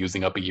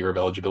using up a year of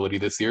eligibility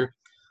this year,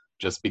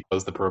 just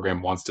because the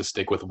program wants to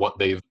stick with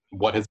what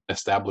has been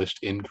established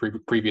in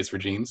previous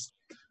regimes.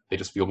 They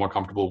just feel more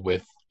comfortable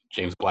with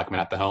James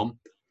Blackman at the helm.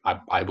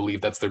 I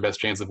believe that's their best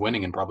chance of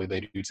winning, and probably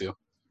they do too.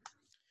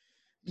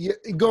 Yeah,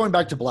 going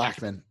back to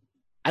Blackman,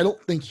 I don't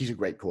think he's a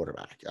great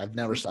quarterback. I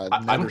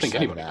don't think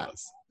anybody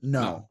does.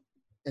 No.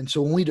 And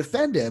so when we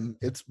defend him,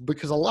 it's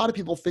because a lot of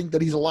people think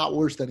that he's a lot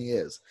worse than he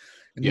is.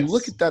 And you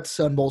look at that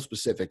Sun Bowl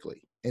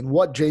specifically and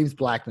what James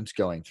Blackman's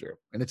going through.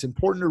 And it's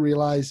important to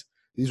realize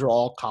these are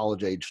all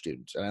college-age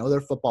students. And I know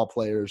they're football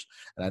players,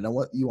 and I know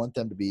what you want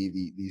them to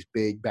be, these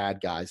big, bad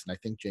guys. And I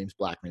think James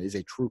Blackman is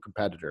a true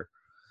competitor.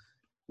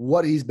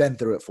 What he's been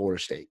through at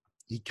Florida State.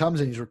 He comes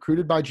in, he's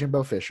recruited by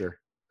Jimbo Fisher.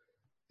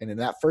 And in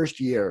that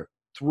first year,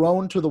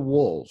 thrown to the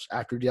wolves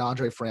after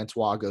DeAndre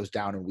Francois goes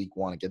down in week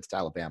 1 against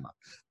Alabama.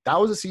 That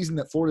was a season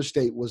that Florida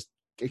State was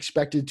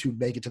expected to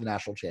make it to the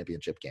national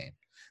championship game.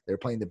 They were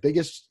playing the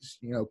biggest,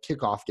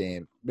 kickoff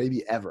game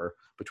maybe ever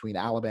between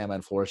Alabama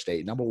and Florida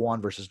State, number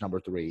 1 versus number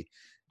 3.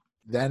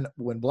 Then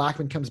when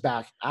Blackman comes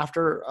back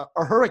after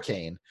a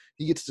hurricane,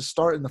 he gets to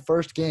start in the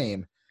first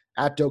game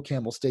at Doak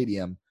Campbell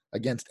Stadium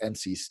against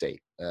NC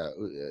State,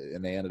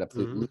 and they ended up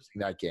losing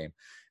that game.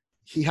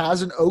 He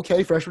has an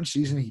okay freshman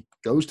season. He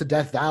goes to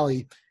Death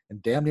Valley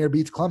and damn near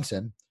beats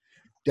Clemson.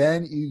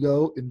 Then you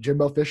go, and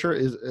Jimbo Fisher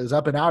is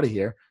up and out of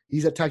here.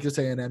 He's at Texas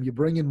A&M. You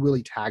bring in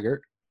Willie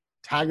Taggart.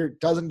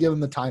 Taggart doesn't give him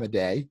the time of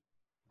day.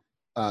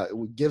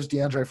 Gives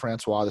DeAndre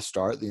Francois the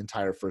start the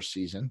entire first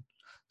season.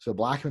 So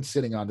Blackman's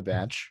sitting on the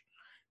bench.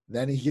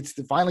 Then he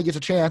finally gets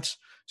a chance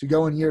to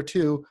go in year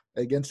 2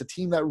 against a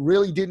team that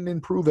really didn't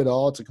improve at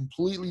all. It's a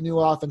completely new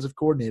offensive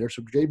coordinator.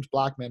 So James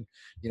Blackman,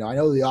 I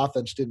know the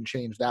offense didn't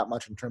change that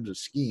much in terms of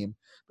scheme,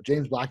 but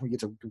James Blackman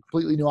gets a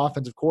completely new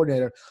offensive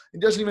coordinator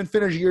and doesn't even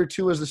finish year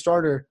 2 as the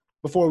starter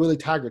before Willie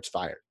Taggart's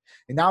fired.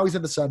 And now he's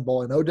in the Sun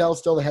Bowl, and Odell's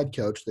still the head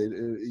coach. It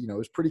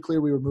was pretty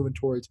clear we were moving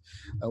towards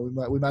we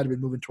might have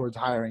been moving towards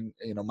hiring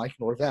Mike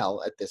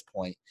Norvell at this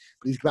point.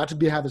 But he's about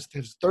to have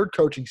his third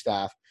coaching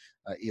staff.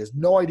 He has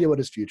no idea what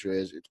his future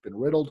is. It's been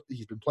riddled.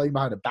 He's been playing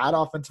behind a bad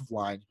offensive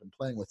line. He's been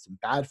playing with some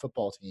bad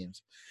football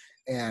teams.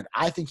 And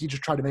I think he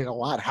just tried to make a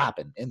lot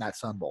happen in that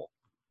Sun Bowl.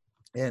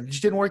 And it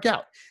just didn't work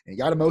out. And he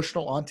got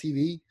emotional on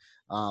TV.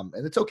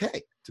 And it's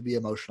okay to be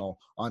emotional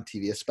on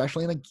TV,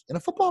 especially in a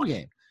football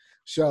game.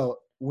 So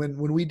when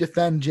we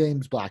defend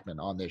James Blackman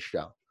on this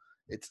show,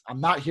 I'm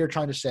not here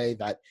trying to say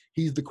that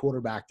he's the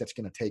quarterback that's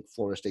going to take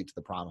Florida State to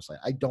the promised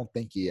land. I don't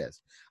think he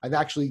is. I've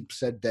actually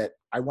said that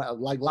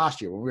like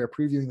last year when we were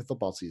previewing the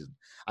football season,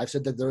 I've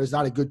said that there is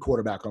not a good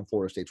quarterback on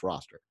Florida State's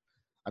roster.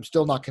 I'm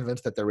still not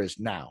convinced that there is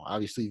now.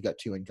 Obviously, you've got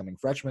 2 incoming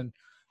freshmen,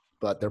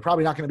 but they're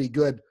probably not going to be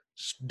good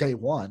day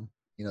one.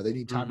 They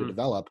need time to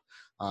develop.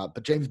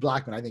 But James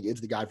Blackman, I think,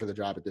 is the guy for the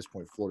job at this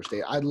point for Florida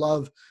State. I'd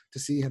love to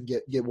see him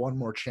get one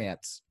more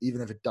chance, even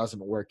if it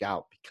doesn't work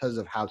out, because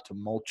of how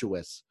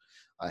tumultuous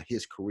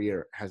his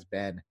career has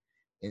been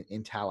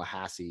in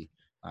Tallahassee.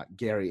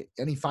 Gary,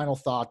 any final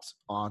thoughts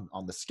on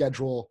the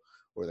schedule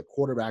or the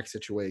quarterback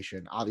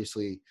situation?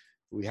 Obviously,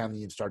 we haven't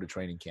even started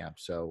training camp,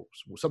 so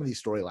some of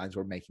these storylines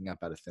we're making up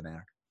out of thin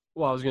air.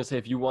 Well, I was going to say,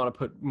 if you want to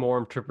put more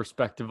into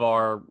perspective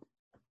our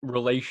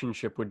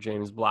relationship with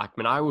James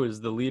Blackman, I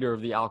was the leader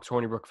of the Alex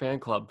Hornibrook fan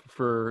club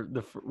for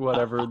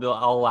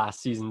all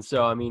last season.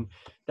 So, I mean,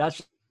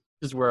 that's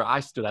just where I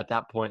stood at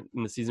that point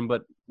in the season.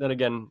 But then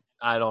again,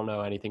 I don't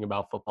know anything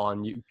about football,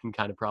 and you can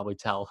kind of probably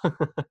tell.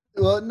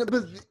 Well, no,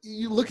 but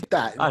you look at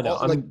that. I know.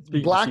 Like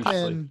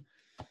Blackman,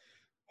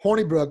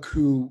 Hornibrook,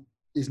 who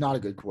is not a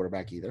good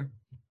quarterback either.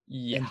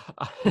 Yeah.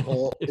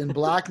 And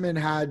Blackman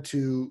had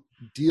to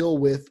deal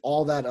with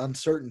all that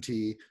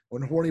uncertainty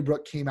when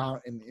Hornibrook came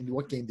out. In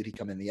what game did he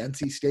come in? The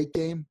NC State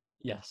game?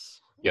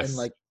 Yes.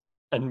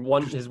 And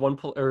one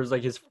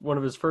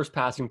of his first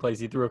passing plays,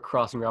 he threw a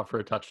crossing route for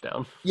a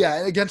touchdown. Yeah,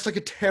 and against a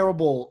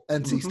terrible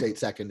NC State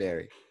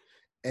secondary.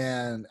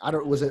 And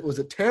was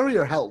it Terry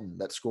or Helton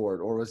that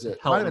scored, or was it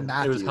Helton? Might have been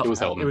Matthews? It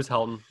was Helton. It was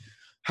Helton.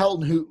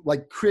 Helton, who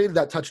created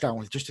that touchdown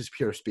with just his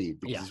pure speed,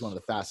 because Yes. he's one of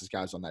the fastest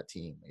guys on that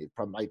team. He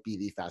probably might be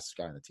the fastest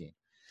guy on the team.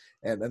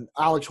 And then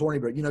Alex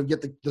Hornibrook,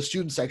 get the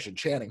student section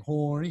chanting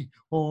 "horny,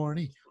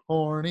 horny,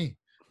 horny."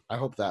 I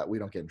hope that we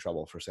don't get in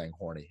trouble for saying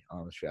 "horny"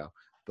 on the show.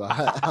 But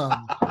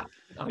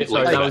I'm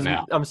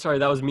sorry,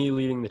 that was me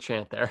leading the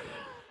chant there.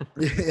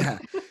 yeah,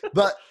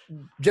 but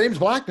James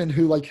Blackman,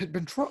 who had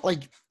been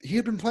he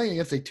had been playing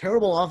against a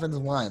terrible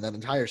offensive line that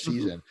entire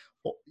season.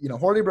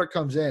 Hornibrook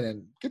comes in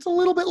and gets a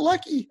little bit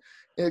lucky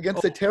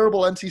against a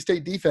terrible NC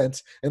State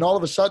defense, and all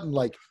of a sudden,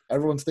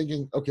 everyone's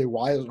thinking, okay,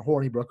 why isn't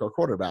Hornibrook our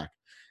quarterback?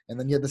 And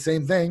then you had the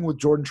same thing with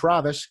Jordan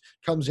Travis,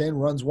 comes in,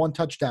 runs 1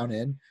 touchdown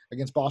in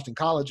against Boston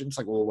College, and it's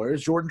like, well,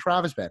 where's Jordan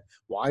Travis been?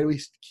 Why do we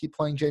keep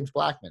playing James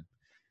Blackman?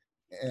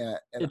 And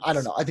I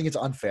don't know. I think it's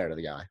unfair to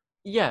the guy.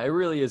 Yeah, it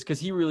really is, because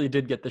he really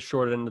did get the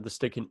short end of the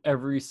stick in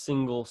every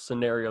single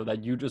scenario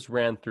that you just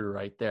ran through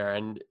right there.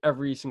 And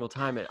every single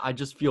time, I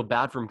just feel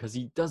bad for him because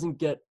he doesn't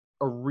get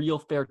a real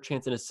fair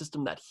chance in a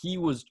system that he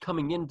was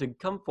coming in to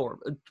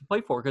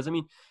play for. Because, I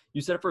mean, you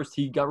said it first,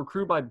 he got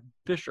recruited by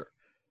Fisher,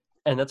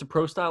 and that's a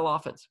pro-style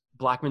offense.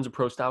 Blackman's a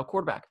pro-style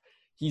quarterback.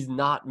 He's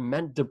not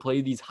meant to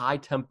play these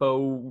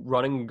high-tempo,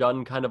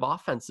 run-and-gun kind of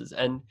offenses.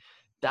 And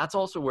that's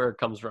also where it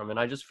comes from. And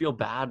I just feel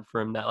bad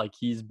for him that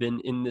he's been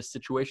in this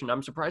situation.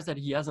 I'm surprised that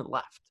he hasn't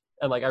left.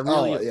 And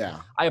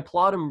I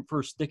applaud him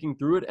for sticking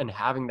through it and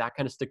having that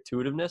kind of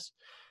stick-to-itiveness,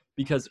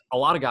 because a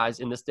lot of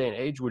guys in this day and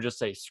age would just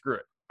say, screw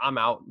it, I'm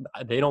out.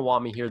 They don't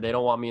want me here. They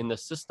don't want me in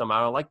this system.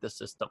 I don't like this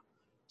system.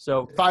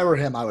 So if I were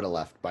him, I would have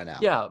left by now.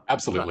 Yeah,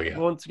 absolutely. Yeah.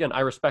 Once again, I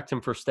respect him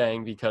for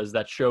staying, because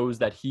that shows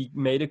that he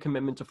made a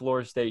commitment to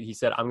Florida State. He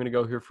said, I'm going to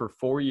go here for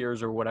 4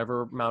 years or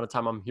whatever amount of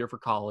time I'm here for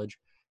college,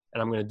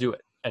 and I'm going to do it.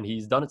 And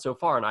he's done it so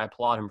far, and I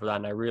applaud him for that,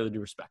 and I really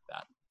do respect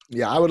that.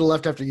 Yeah, I would have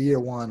left after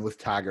year 1 with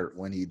Taggart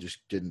when he just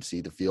didn't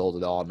see the field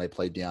at all, and they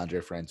played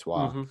DeAndre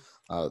Francois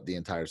the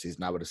entire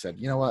season. I would have said,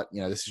 you know what,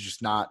 this is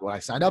just not what I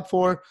signed up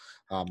for.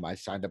 I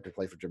signed up to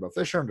play for Jimbo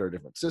Fisher under a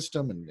different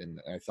system, and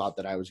I thought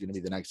that I was going to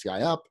be the next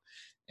guy up,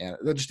 and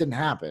that just didn't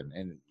happen.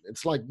 And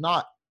it's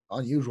not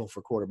unusual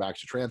for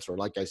quarterbacks to transfer.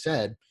 Like I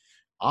said,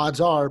 odds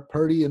are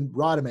Purdy and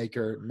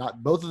Rodemaker,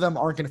 both of them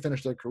aren't going to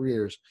finish their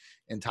careers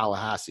in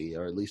Tallahassee,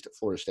 or at least at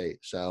Florida State.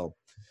 So,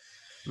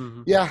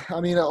 yeah,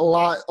 I mean, a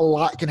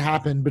lot can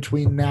happen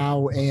between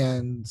now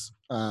and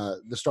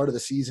the start of the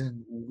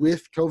season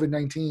with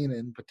COVID-19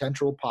 and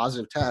potential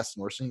positive tests.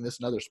 And we're seeing this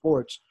in other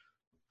sports.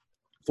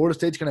 Florida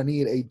State's going to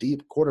need a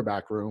deep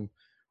quarterback room.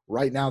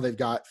 Right now, they've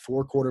got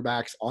 4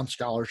 quarterbacks on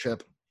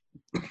scholarship.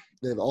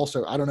 They've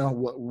also, I don't know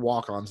what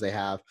walk-ons they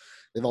have.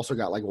 They've also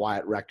got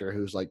Wyatt Rector,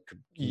 who's I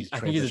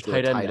think he's a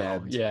tight end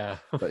now. Yeah,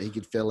 but he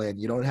could fill in.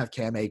 You don't have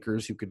Cam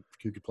Akers, who could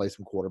play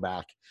some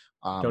quarterback.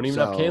 Don't even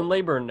have Cam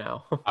Leyburn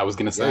now. I was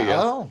going to say,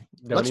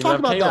 let's talk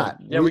about that.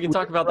 Yeah, we can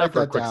talk about that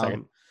for a quick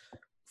second.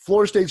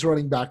 Florida State's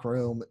running back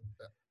room,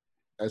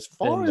 as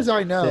far as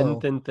I know,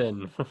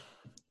 thin.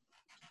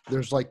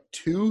 there's like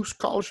 2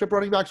 scholarship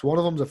running backs. One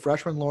of them's a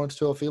freshman, Lawrence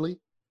Toafili.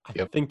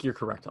 I think you're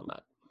correct on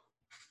that.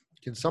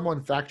 Can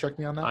someone fact check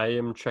me on that? I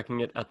am checking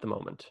it at the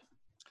moment.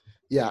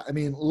 Yeah, I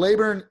mean,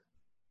 Laburn,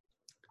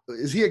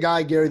 is he a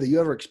guy, Gary, that you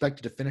ever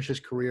expected to finish his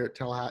career at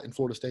Tallahassee in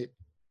Florida State?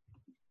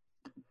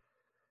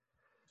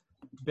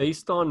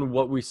 Based on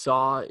what we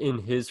saw in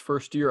his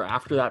first year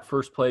after that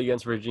first play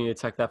against Virginia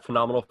Tech, that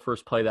phenomenal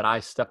first play that I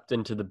stepped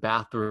into the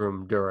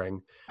bathroom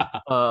during,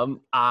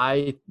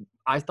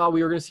 I thought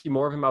we were going to see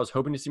more of him. I was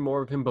hoping to see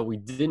more of him, but we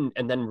didn't.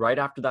 And then right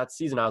after that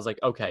season, I was like,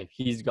 okay,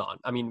 he's gone.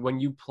 I mean, when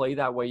you play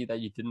that way that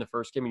you did in the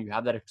first game and you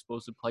have that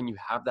explosive play and you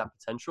have that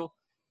potential,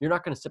 you're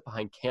not going to sit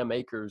behind Cam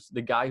Akers,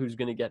 the guy who's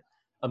going to get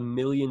 1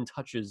 million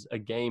touches a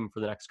game for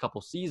the next couple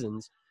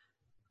seasons.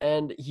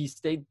 And he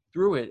stayed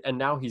through it, and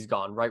now he's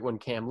gone right when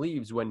Cam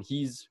leaves, when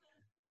he's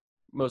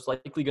most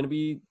likely going to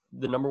be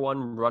the number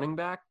 1 running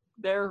back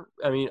there.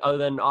 I mean, other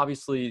than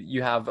obviously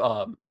you have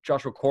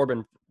Joshua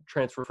Corbin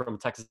transfer from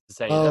Texas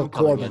A&M. Oh,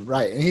 Corbin,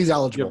 right, and he's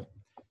eligible.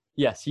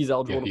 Yes, he's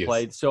eligible to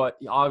play. So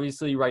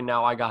obviously right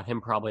now I got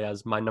him probably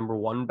as my number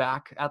 1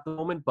 back at the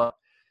moment, but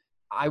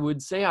I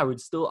would say I would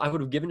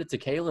have given it to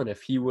Kalen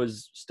if he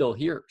was still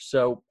here.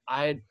 So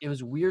it was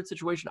a weird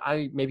situation.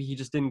 Maybe he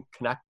just didn't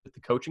connect with the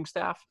coaching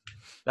staff.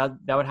 That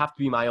would have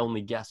to be my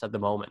only guess at the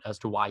moment as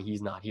to why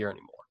he's not here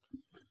anymore.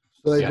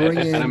 So they bring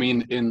in, and I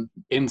mean,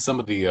 in some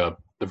of the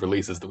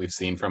releases that we've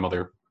seen from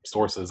other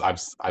sources,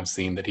 I've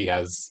seen that he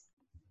has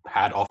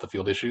had off the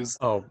field issues.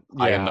 Oh,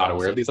 yeah, I am not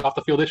aware of these off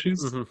the field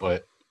issues,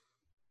 but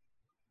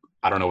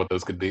I don't know what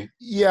those could be.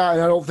 Yeah,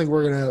 and I don't think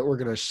we're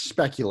gonna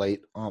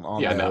speculate on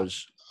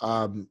those. No.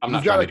 I'm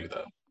not trying to do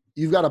that.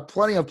 You've got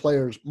plenty of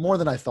players, more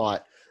than I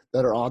thought,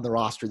 that are on the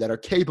roster that are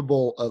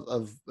capable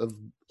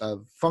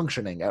of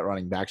functioning at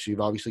running back. So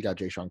you've obviously got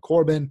Jashawn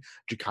Corbin.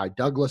 Ja'Kai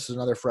Douglas is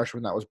another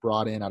freshman that was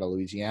brought in out of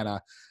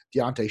Louisiana.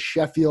 Deontay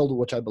Sheffield,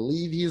 which I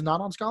believe he's not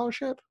on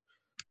scholarship,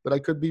 but I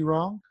could be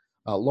wrong.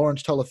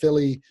 Lawrence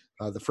Toafili,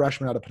 the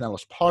freshman out of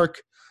Pinellas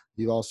Park.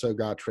 You've also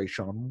got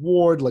Trayshawn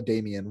Ward,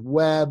 LaDamian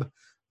Webb,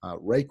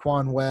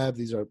 Raekwon Webb.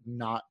 These are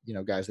not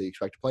guys that you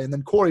expect to play. And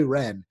then Corey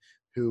Wren,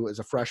 who is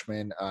a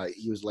freshman.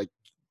 He was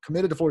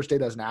committed to Florida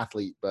State as an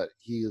athlete, but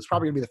he is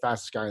probably going to be the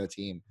fastest guy on the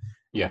team.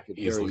 Yeah, he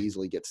could very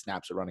easily get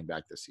snaps at running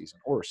back this season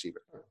or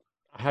receiver.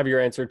 I have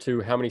your answer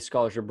to how many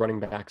scholarship running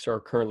backs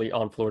are currently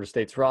on Florida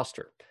State's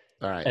roster.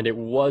 All right. And it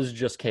was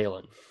just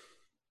Kalen.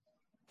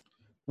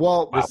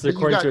 Well, this is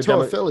according to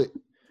Toafili.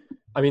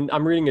 I mean,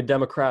 I'm reading a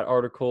Democrat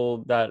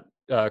article that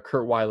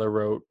Kurt Weiler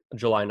wrote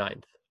July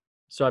 9th.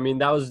 So, I mean,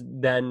 that was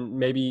then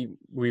maybe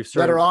we've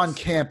started. That are on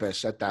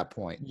campus at that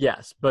point.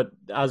 Yes, but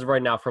as of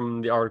right now,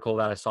 from the article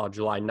that I saw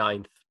July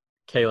 9th,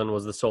 Kalen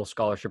was the sole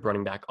scholarship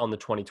running back on the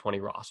 2020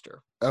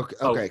 roster.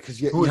 Okay,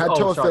 because you had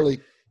Toafili.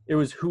 It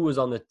was who was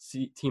on the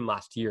team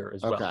last year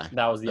as well. Okay.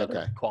 That was the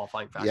other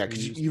qualifying factor. Yeah,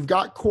 because you've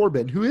got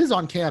Corbin, who is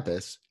on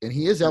campus, and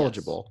he is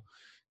eligible. Yes.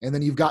 And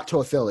then you've got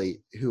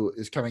Toafili, who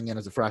is coming in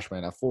as a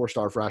freshman, a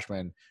 4-star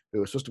freshman,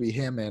 who was supposed to be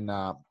him and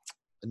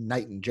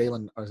Knighton,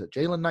 Jalen, or is it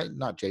Jalen Knighton?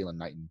 Not Jalen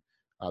Knighton.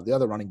 The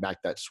other running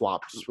back that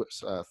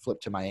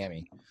flipped to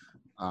Miami.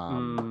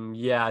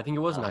 Yeah, I think it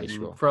was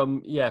Knighton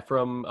from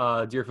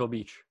Deerfield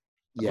Beach.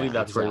 I believe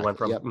that's where he went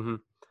from. Yep.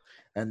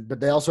 Mm-hmm. But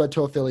they also had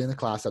Toafili in the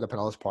class out of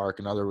Pinellas Park,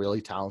 another really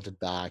talented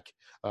back.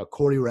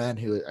 Corey Wren,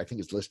 who I think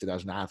is listed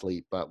as an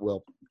athlete, but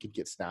could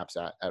get snaps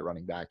at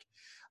running back.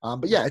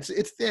 But yeah,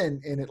 it's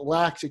thin and it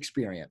lacks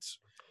experience.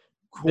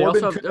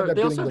 Corbin could end up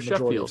getting the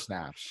majority of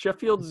snaps.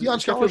 Sheffield's on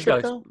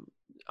scholarship though?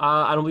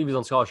 I don't believe he's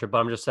on scholarship, but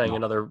I'm just saying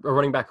a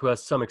running back who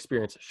has some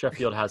experience.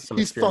 Sheffield has some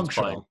experience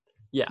functional. Playing.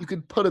 Yeah. You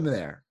could put him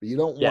there, but you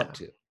don't want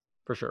to.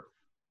 For sure.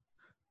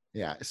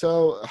 Yeah.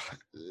 So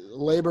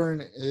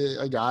Laburn,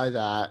 a guy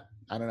that,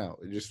 I don't know,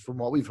 just from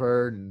what we've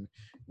heard and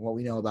what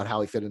we know about how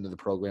he fit into the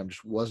program,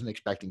 just wasn't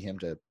expecting him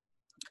to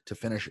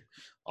finish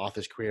off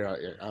his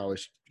career. I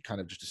always kind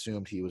of just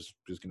assumed he was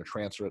just going to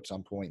transfer at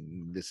some point.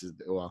 And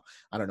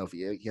I don't know if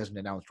he hasn't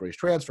announced where he's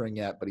transferring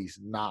yet, but he's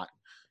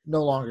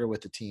no longer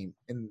with the team.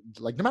 And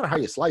no matter how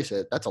you slice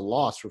it, that's a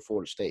loss for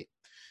Florida State.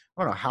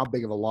 I don't know how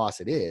big of a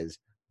loss it is,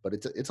 but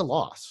it's a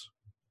loss.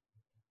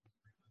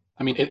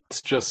 I mean,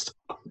 it's just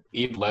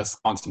even less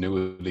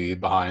continuity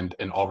behind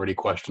an already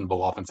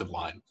questionable offensive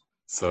line.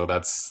 So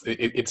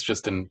it's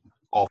just an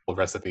awful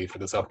recipe for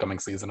this upcoming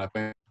season, I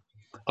think.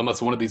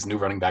 Unless one of these new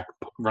running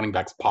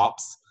backs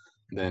pops,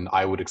 then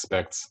I would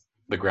expect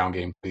the ground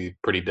game to be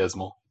pretty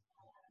dismal.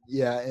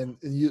 Yeah, and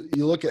you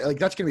look at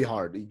that's going to be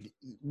hard.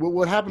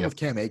 What happened with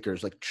Cam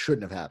Akers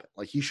shouldn't have happened.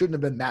 He shouldn't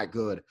have been that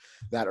good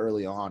that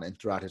early on and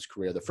throughout his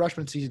career. The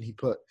freshman season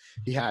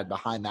he had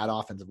behind that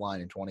offensive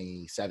line in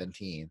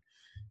 2017,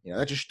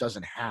 that just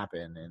doesn't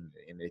happen,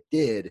 and it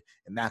did,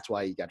 and that's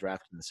why he got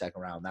drafted in the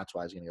second round. That's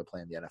why he's going to go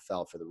play in the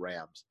NFL for the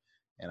Rams.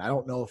 And I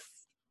don't know if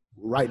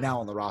right now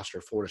on the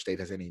roster Florida State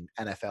has any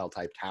NFL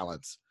type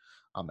talents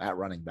at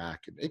running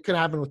back. It could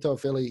happen with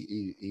Toafili.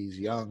 He's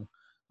young.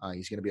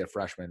 He's going to be a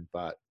freshman,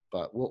 but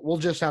we'll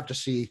just have to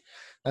see.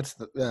 That's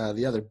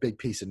the other big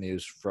piece of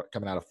news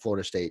coming out of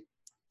Florida State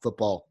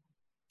football.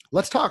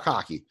 Let's talk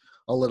hockey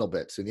a little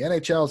bit. So the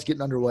NHL is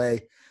getting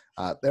underway.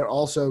 They're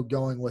also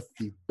going with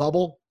the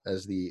bubble,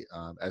 as the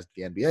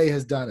NBA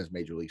has done, as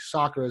Major League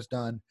Soccer has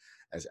done,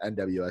 as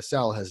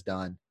NWSL has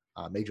done.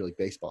 Major League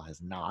Baseball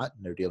has not,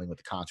 and they're dealing with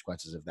the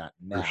consequences of that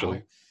now.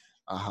 Crucially.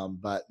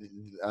 But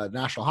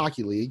National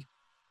Hockey League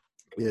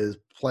is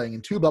playing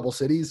in 2 bubble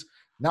cities,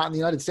 not in the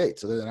United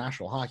States. So they're the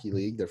National Hockey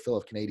League. They're full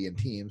of Canadian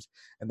teams,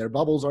 and their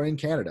bubbles are in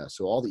Canada.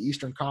 So all the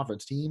Eastern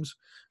Conference teams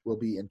will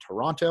be in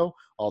Toronto.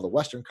 All the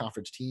Western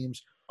Conference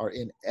teams are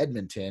in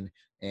Edmonton.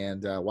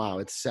 And wow,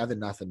 it's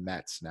 7-0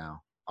 Mets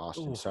now.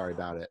 Austin, sorry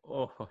about it.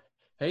 Oh,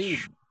 hey,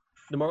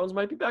 the Marlins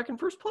might be back in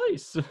first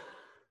place.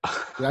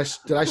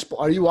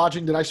 Are you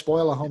watching? Did I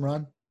spoil a home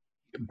run?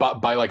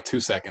 By like 2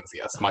 seconds,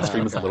 yes. My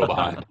stream is a little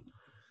behind.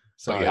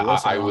 So Sorry, yeah,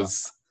 I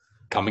was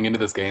coming into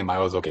this game. I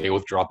was okay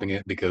with dropping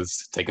it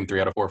because taking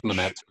 3 out of 4 from the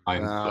Mets,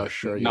 fine.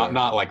 Sure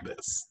not like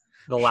this.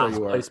 The last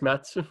place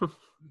Mets.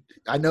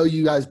 I know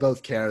you guys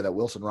both care that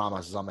Wilson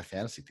Ramos is on my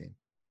fantasy team.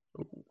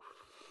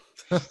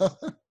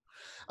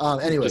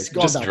 Anyways,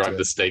 just drive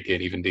the stake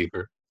in even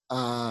deeper.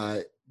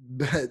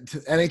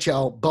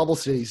 NHL bubble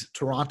cities,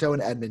 Toronto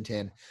and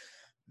Edmonton,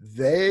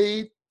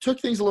 they took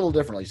things a little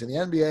differently. So in the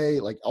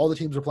NBA, like all the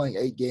teams are playing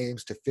 8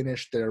 games to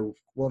finish their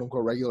quote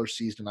unquote regular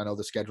season. I know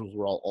the schedules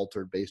were all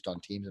altered based on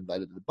teams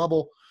invited to the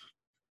bubble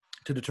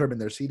to determine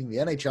their seeding. The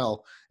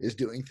NHL is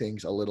doing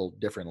things a little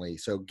differently.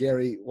 So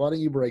Gary, why don't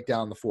you break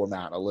down the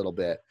format a little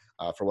bit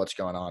for what's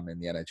going on in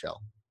the NHL?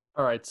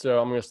 All right, so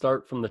I'm going to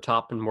start from the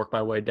top and work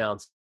my way down.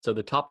 So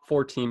the top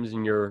 4 teams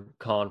in your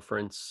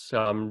conference,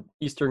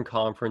 Eastern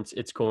Conference,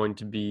 it's going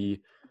to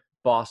be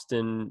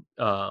Boston,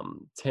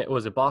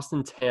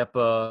 Boston,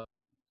 Tampa,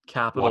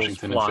 Capitals,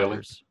 Washington, Flyers. and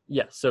Philly.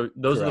 Yeah, so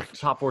those Correct. are the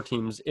top 4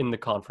 teams in the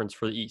conference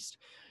for the East.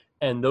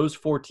 And those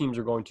 4 teams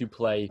are going to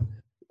play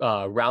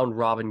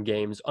round-robin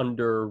games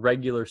under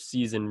regular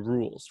season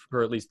rules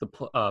for at least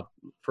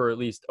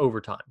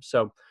overtime.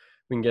 So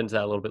we can get into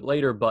that a little bit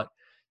later, but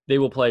they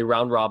will play 3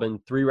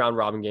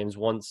 round-robin games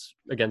once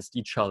against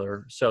each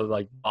other. So,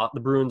 like, the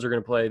Bruins are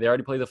going to play. They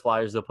already play the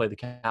Flyers. They'll play the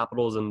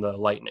Capitals and the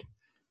Lightning.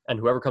 And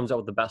whoever comes out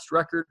with the best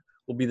record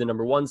will be the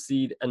number 1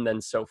 seed, and then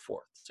so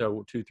forth.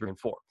 So 2, 3, and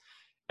 4.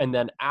 And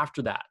then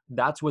after that,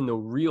 that's when the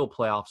real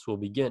playoffs will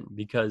begin,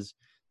 because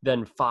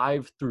then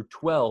 5 through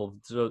 12,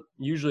 so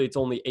usually it's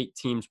only 8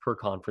 teams per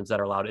conference that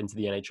are allowed into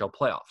the NHL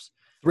playoffs.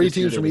 3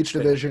 teams from each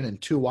division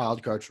and 2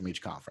 wild cards from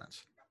each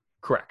conference.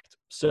 Correct.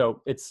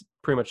 So it's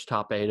pretty much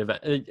top 8 event.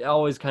 It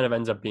always kind of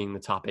ends up being the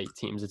top 8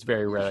 teams. It's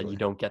very rare that you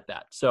don't get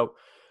that. So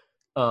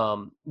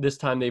this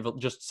time they've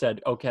just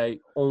said,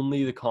 okay,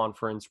 only the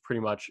conference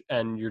pretty much,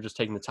 and you're just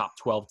taking the top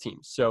 12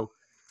 teams. So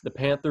the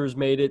Panthers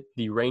made it,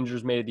 the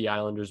Rangers made it, the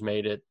Islanders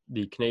made it,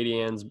 the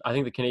Canadiens. I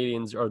think the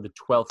Canadiens are the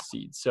 12th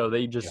seed, so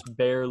they just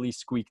barely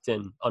squeaked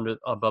in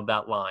above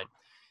that line.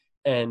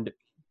 And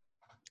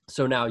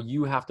so now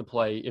you have to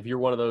play, if you're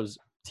one of those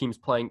teams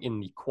playing in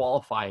the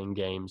qualifying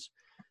games,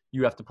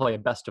 you have to play a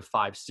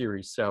best-of-5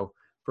 series. So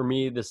for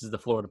me, this is the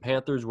Florida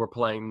Panthers. We're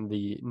playing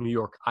the New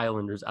York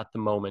Islanders at the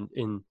moment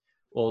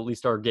at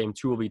least our game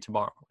 2 will be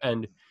tomorrow.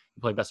 And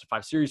you play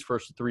best-of-5 series,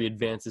 first 3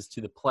 advances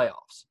to the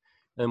playoffs.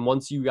 And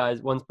once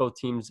both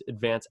teams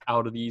advance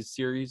out of these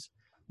series,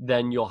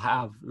 then you'll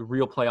have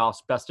real playoffs,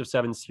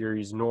 best-of-7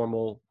 series,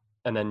 normal,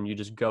 and then you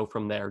just go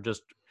from there.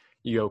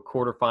 You go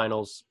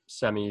quarterfinals,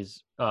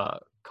 semis,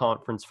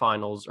 conference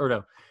finals,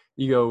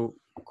 you go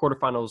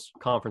quarterfinals,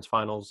 conference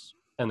finals,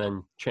 and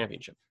then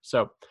championship.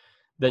 So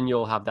then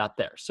you'll have that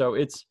there. So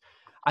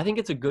I think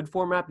it's a good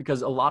format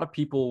because a lot of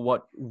people,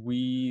 what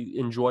we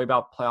enjoy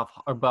about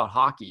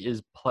hockey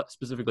is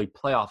specifically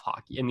playoff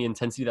hockey and the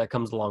intensity that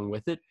comes along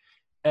with it.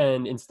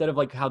 And instead of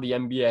like how the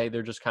NBA,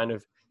 they're just kind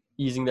of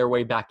easing their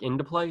way back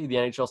into play, the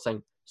NHL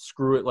saying,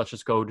 screw it, let's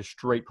just go to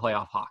straight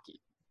playoff hockey.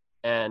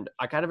 And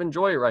I kind of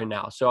enjoy it right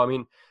now. So, I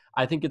mean,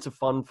 I think it's a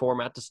fun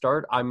format to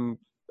start. I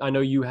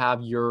know you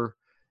have your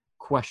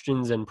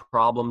questions and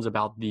problems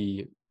about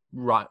the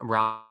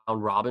round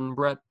robin,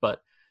 Brett,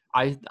 but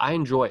I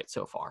enjoy it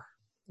so far.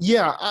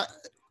 Yeah,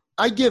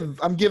 I'm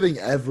giving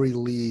every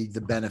league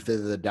the benefit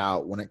of the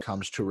doubt when it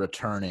comes to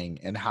returning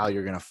and how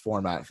you're going to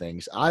format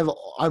things. I'm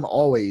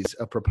always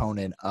a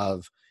proponent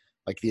of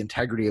like the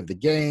integrity of the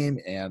game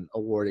and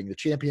awarding the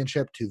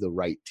championship to the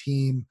right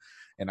team.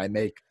 And I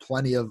make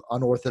plenty of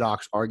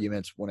unorthodox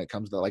arguments when it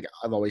comes to, like,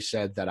 I've always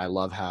said that I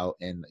love how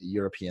in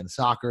European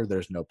soccer,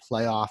 there's no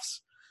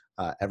playoffs.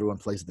 Everyone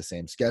plays the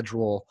same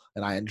schedule.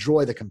 And I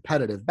enjoy the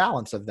competitive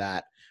balance of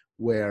that,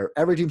 where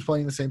every team's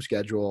playing the same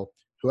schedule.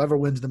 Whoever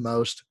wins the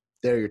most,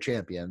 they're your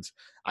champions.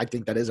 I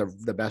think that is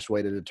the best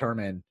way to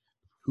determine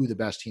who the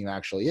best team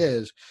actually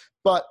is.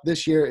 But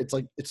this year, it's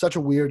such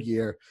a weird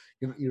year.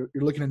 You're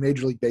looking at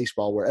Major League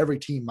Baseball where every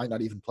team might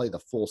not even play the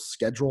full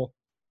schedule.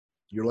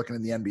 You're looking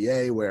in the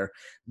NBA where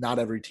not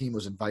every team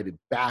was invited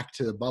back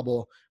to the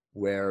bubble,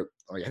 where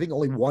I think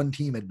only one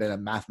team had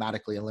been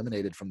mathematically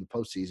eliminated from the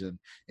postseason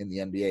in the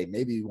NBA,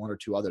 maybe one or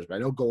two others, but I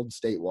know Golden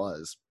State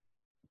was.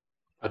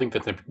 I think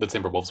the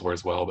Timberwolves were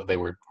as well, but they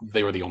were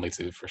the only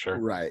two for sure.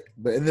 Right.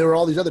 And there were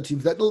all these other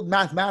teams that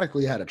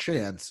mathematically had a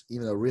chance,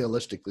 even though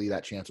realistically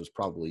that chance was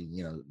probably,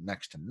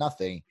 next to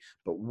nothing,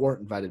 but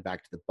weren't invited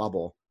back to the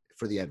bubble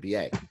for the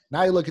NBA.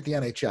 Now you look at the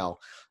NHL,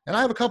 and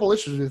I have a couple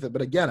issues with it,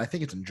 but again, I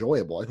think it's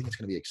enjoyable. I think it's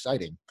going to be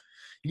exciting.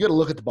 You got to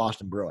look at the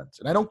Boston Bruins,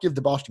 and I don't give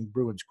the Boston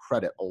Bruins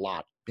credit a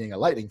lot being a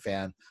Lightning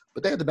fan,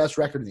 but they had the best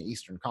record in the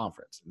Eastern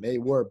Conference. And they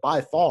were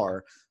by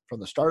far, from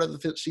the start of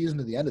the season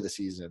to the end of the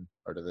season,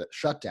 or to the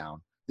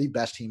shutdown, the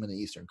best team in the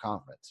Eastern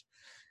Conference.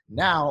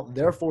 Now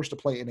they're forced to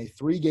play in a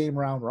 3-game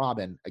round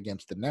robin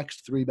against the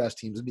next 3 best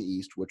teams in the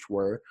East, which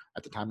were,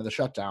 at the time of the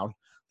shutdown,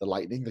 the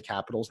Lightning, the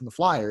Capitals, and the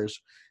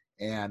Flyers.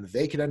 And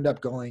they could end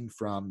up going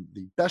from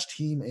the best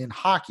team in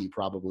hockey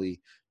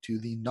probably to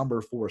the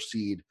number 4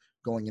 seed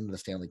going into the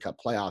Stanley Cup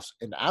playoffs.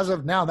 And as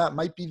of now, that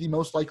might be the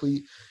most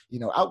likely,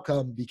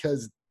 outcome,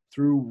 because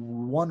through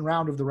one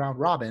round of the round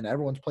robin,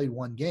 everyone's played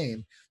 1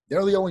 game.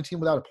 They're the only team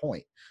without a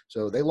point.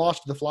 So they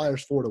lost to the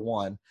Flyers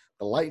 4-1.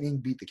 The Lightning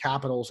beat the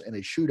Capitals in a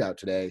shootout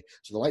today.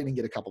 So the Lightning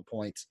get a couple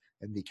points,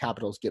 and the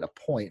Capitals get a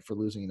point for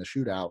losing in the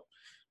shootout.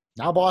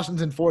 Now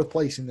Boston's in 4th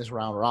place in this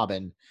round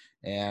robin.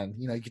 And,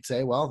 you could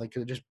say, well, they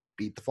could have just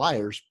beat the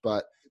Flyers.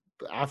 But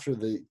after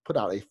they put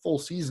out a full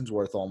season's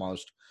worth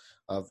almost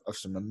of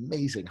some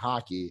amazing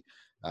hockey,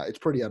 it's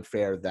pretty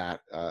unfair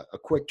that a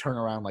quick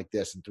turnaround like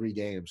this in 3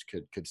 games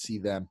could see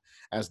them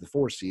as the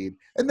 4 seed.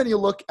 And then you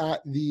look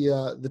at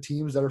the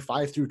teams that are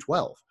 5 through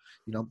 12.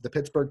 The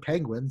Pittsburgh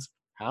Penguins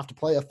have to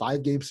play a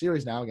 5-game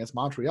series now against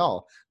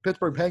Montreal.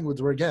 Pittsburgh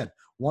Penguins were, again,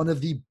 one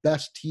of the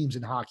best teams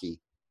in hockey,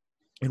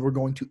 and we're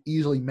going to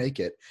easily make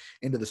it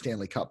into the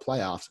Stanley Cup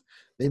playoffs.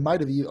 They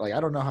might have, I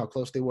don't know how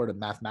close they were to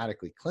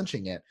mathematically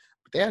clinching it,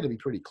 but they had to be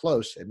pretty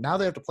close. And now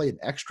they have to play an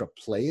extra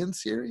play-in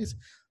series.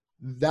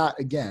 That,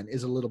 again,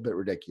 is a little bit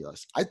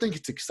ridiculous. I think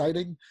it's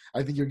exciting.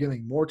 I think you're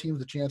giving more teams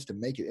a chance to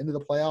make it into the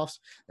playoffs.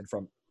 And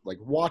from,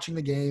 watching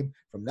the game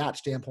from that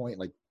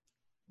standpoint,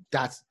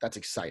 that's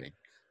exciting.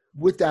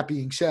 With that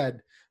being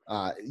said,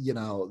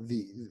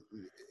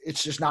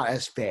 it's just not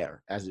as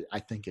fair as I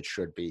think it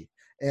should be.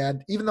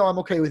 And even though I'm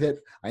okay with it,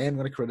 I am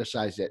going to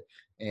criticize it.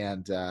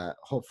 And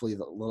hopefully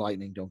the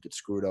Lightning don't get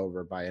screwed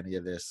over by any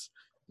of this,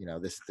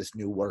 this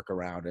new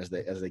workaround as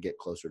they get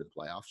closer to the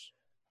playoffs.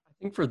 I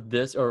think for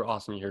this, or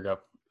Austin, here you go.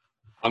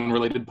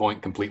 Unrelated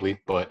point completely,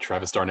 but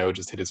Travis d'Arnaud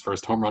just hit his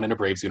first home run in a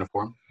Braves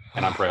uniform,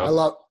 and I'm proud.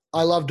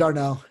 I love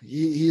d'Arnaud.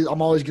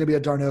 I'm always going to be a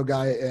d'Arnaud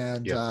guy,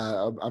 and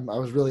I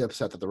was really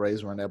upset that the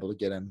Rays weren't able to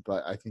get him.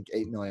 But I think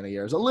 $8 million a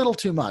year is a little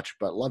too much.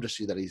 But love to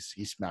see that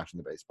he's smashing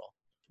the baseball.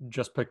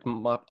 Just picked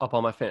him up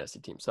on my fantasy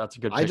team, so that's a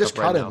good. I just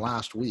cut him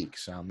last week,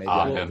 so maybe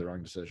I made the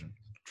wrong decision.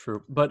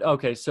 True, but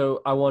okay.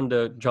 So I wanted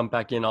to jump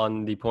back in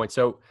on the point.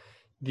 So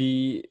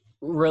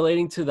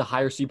relating to the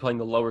higher seed playing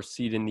the lower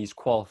seed in these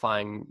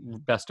qualifying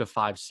best of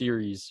 5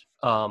 series,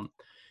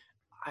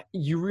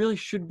 you really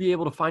should be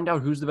able to find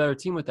out who's the better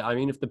team with that. I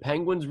mean, if the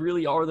Penguins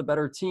really are the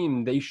better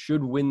team, they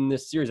should win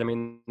this series. I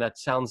mean, that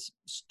sounds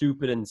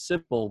stupid and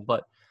simple,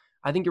 but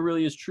I think it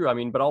really is true. I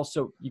mean, but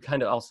also you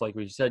kind of also, like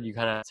what you said, you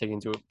kind of have to take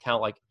into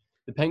account,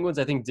 the Penguins,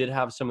 I think, did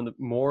have some of the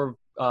more,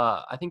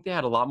 I think they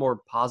had a lot more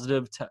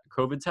positive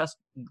COVID tests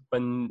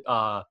when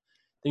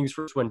things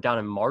first went down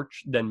in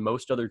March than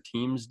most other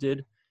teams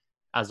did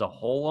as a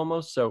whole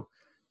almost. So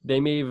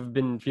they may have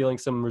been feeling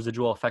some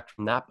residual effect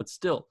from that, but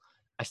still,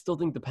 I still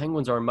think the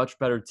Penguins are a much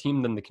better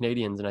team than the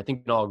Canadiens. And I think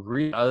we can all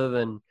agree, other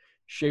than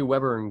Shea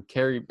Weber and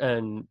Carey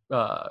and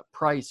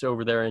Price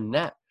over there in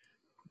net,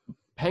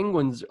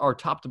 Penguins are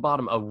top to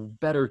bottom a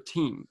better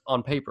team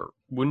on paper.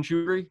 Wouldn't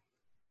you agree?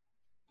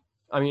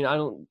 I mean, I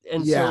don't.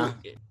 And yeah,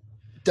 so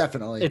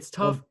definitely. It's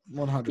tough.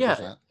 100%.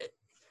 Yeah.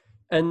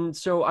 And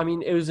so, I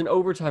mean, it was an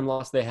overtime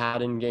loss they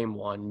had in game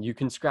 1. You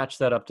can scratch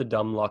that up to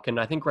dumb luck. And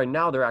I think right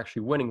now they're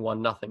actually winning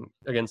 1-0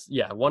 against,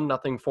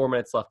 1-0, 4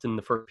 minutes left in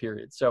the first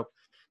period. So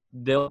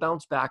they'll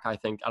bounce back, I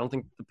think. I don't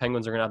think the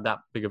Penguins are going to have that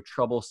big of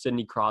trouble.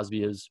 Sidney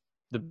Crosby is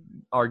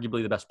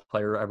arguably the best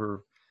player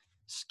ever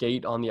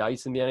skate on the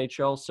ice in the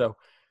NHL. So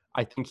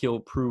I think he'll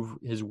prove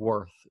his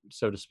worth,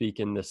 so to speak,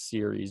 in this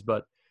series.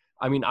 But,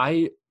 I mean,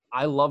 I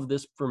love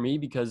this for me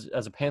because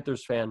as a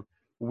Panthers fan,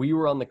 we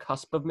were on the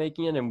cusp of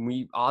making it,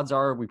 and odds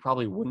are we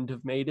probably wouldn't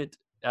have made it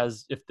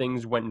as if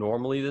things went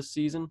normally this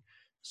season.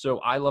 So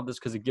I love this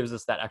because it gives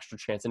us that extra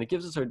chance, and it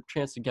gives us a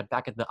chance to get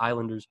back at the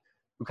Islanders,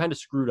 who kind of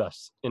screwed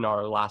us in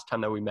our last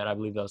time that we met. I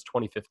believe that was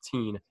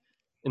 2015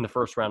 in the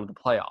first round of the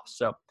playoffs.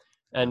 So,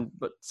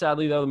 but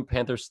sadly though, the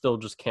Panthers still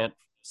just can't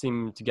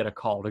seem to get a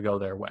call to go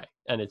their way,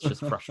 and it's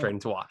just frustrating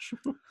to watch.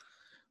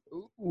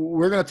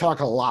 We're going to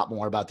talk a lot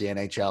more about the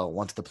NHL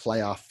once the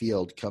playoff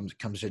field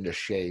comes into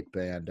shape,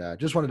 and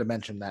just wanted to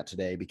mention that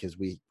today because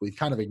we've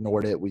kind of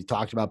ignored it. We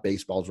talked about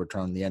baseball's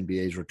return, the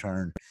NBA's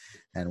return,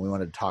 and we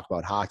wanted to talk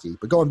about hockey.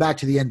 But going back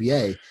to the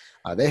NBA,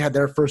 they had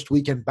their first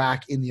weekend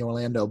back in the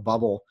Orlando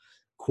bubble.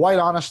 Quite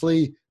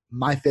honestly,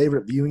 my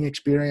favorite viewing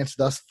experience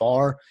thus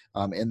far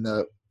in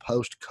the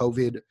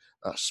post-COVID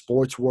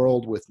sports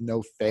world with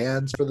no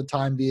fans for the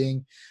time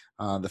being.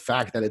 The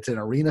fact that it's an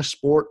arena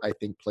sport, I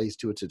think, plays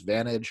to its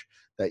advantage,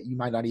 that you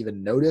might not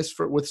even notice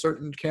with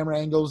certain camera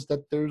angles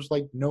that there's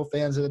like no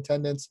fans in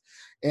attendance,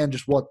 and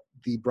just what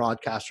the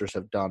broadcasters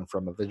have done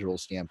from a visual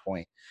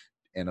standpoint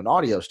and an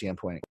audio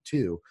standpoint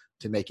too,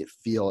 to make it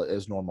feel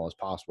as normal as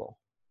possible.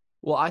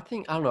 Well, I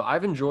don't know.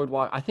 I've enjoyed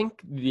I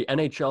think the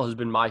NHL has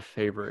been my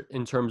favorite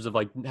in terms of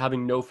like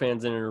having no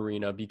fans in an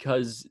arena,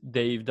 because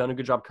they've done a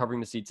good job covering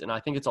the seats. And I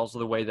think it's also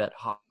the way that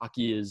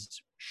hockey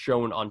is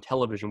shown on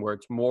television, where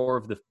it's more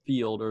of the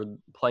field or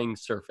playing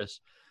surface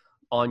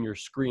on your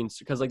screens.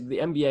 Because like the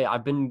NBA,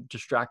 I've been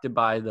distracted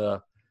by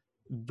the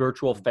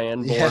virtual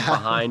fan board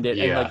behind it.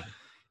 Yeah. And like,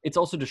 it's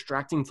also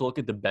distracting to look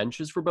at the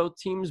benches for both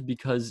teams,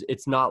 because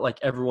it's not like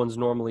everyone's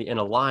normally in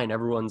a line.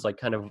 Everyone's like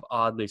kind of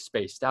oddly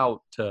spaced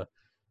out to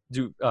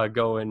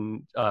go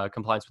in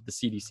compliance with the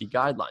CDC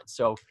guidelines.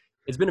 So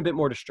it's been a bit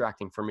more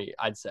distracting for me,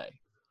 I'd say.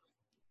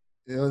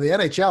 The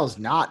NHL is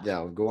not,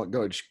 though. We'll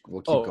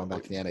keep going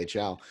back to the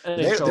NHL.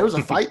 There was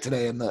a fight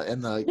today in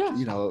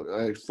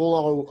the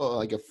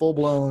full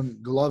blown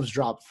gloves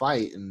drop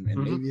fight, and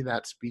maybe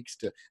that speaks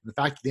to the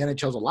fact that the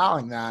NHL is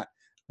allowing that.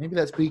 Maybe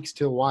that speaks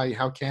to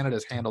how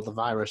Canada's handled the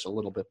virus a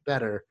little bit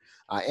better.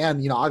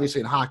 And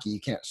obviously in hockey, you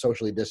can't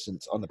socially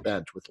distance on the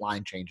bench with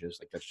line changes.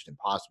 Like, that's just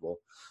impossible.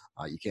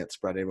 You can't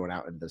spread everyone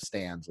out in the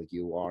stands like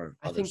you are in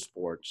other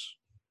sports.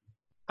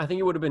 I think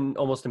it would have been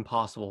almost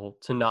impossible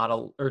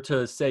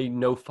to say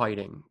no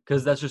fighting,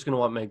 because that's just going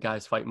to make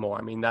guys fight more.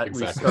 I mean,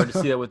 Exactly. We started to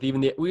see that with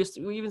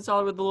we even saw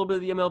it with a little bit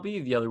of the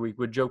MLB the other week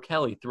with Joe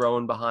Kelly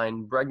throwing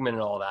behind Bregman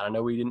and all that. I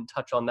know we didn't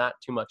touch on that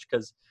too much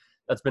because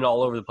that's been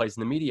all over the place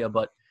in the media,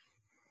 but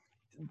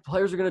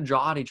players are going to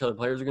jaw at each other.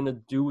 Players are going to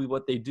do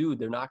what they do.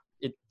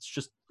 It's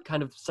just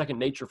kind of second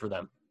nature for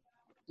them.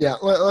 Yeah,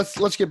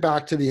 let's get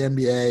back to the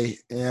NBA.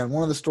 And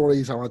one of the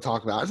stories I want to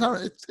talk about,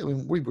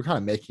 we're kind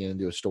of making it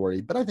into a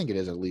story, but I think it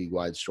is a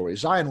league-wide story.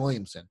 Zion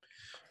Williamson.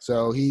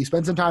 So he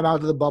spent some time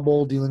out of the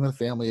bubble dealing with a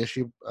family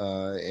issue,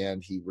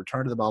 and he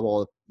returned to the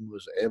bubble,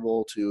 was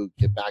able to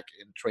get back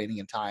in training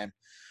in time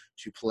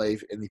to play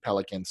in the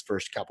Pelicans'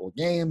 first couple of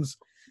games.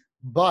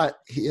 But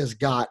he has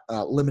got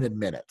limited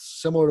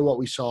minutes, similar to what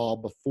we saw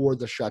before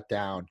the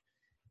shutdown.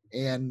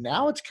 And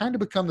now it's kind of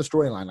become the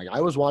storyline. Like, I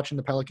was watching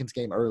the Pelicans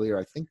game earlier.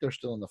 I think they're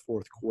still in the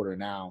fourth quarter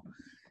now.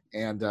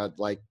 And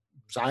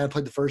Zion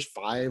played the first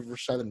 5 or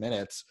 7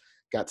 minutes,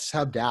 got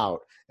subbed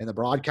out. And the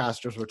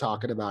broadcasters were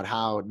talking about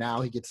how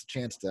now he gets a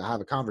chance to have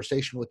a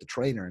conversation with the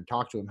trainer and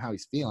talk to him how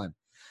he's feeling.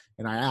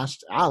 And I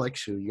asked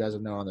Alex, who you guys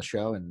have known on the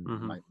show, and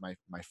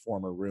my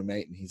former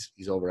roommate, and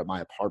he's over at my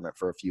apartment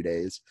for a few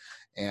days.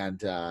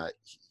 And I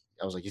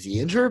was like, is he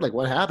injured? Like,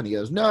 what happened? He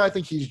goes, no, I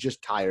think he's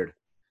just tired.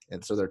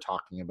 And so they're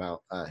talking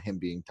about him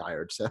being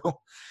tired. So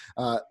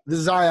the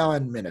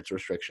Zion minutes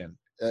restriction.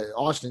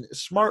 Austin,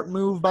 smart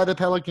move by the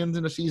Pelicans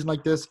in a season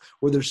like this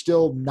where they're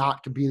still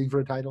not competing for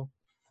a title?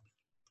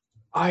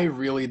 I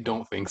really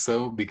don't think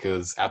so,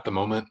 because at the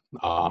moment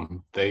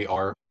they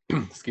are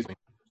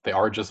they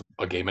are just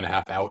a game and a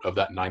half out of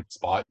that 9th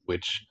spot,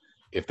 which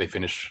if they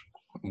finish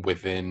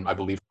within, I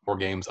believe, 4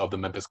 games of the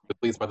Memphis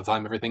Grizzlies by the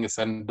time everything is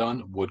said and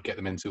done, would get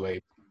them into a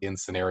in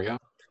scenario.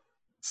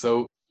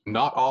 So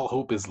not all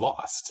hope is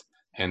lost,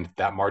 and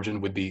that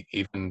margin would be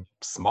even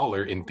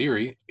smaller in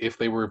theory if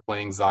they were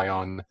playing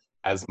Zion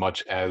as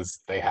much as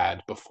they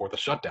had before the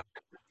shutdown.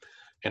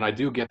 And I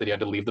do get that he had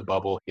to leave the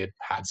bubble. He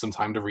had some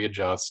time to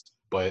readjust,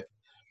 but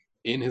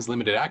in his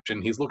limited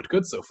action, he's looked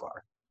good so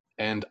far.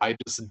 And I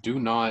just do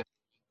not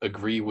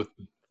agree with,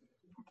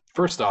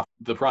 first off,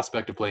 the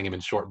prospect of playing him in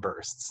short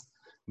bursts.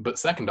 But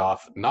second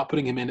off, not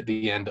putting him in at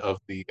the end of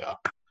the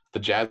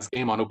Jazz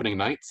game on opening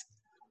night.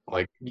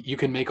 Like, you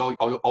can make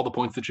all the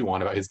points that you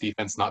want about his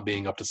defense not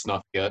being up to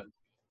snuff yet,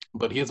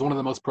 but he is one of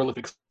the most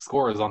prolific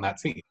scorers on that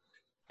team.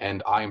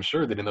 And I am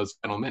sure that in those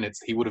final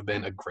minutes, he would have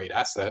been a great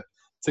asset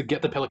to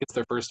get the Pelicans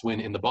their first win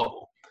in the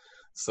bubble.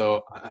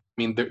 So, I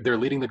mean, they're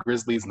leading the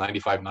Grizzlies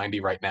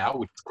 95-90 right now,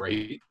 which is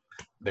great.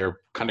 They're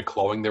kind of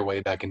clawing their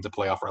way back into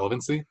playoff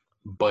relevancy,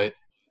 but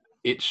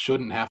it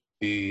shouldn't have to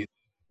be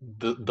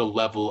the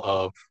level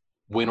of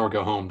win or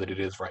go home that it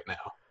is right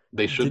now.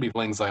 They should be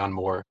playing Zion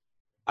more.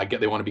 I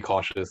get they want to be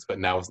cautious, but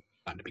now is the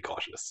time to be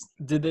cautious.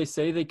 Did they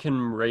say they can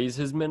raise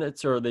his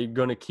minutes, or are they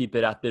going to keep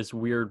it at this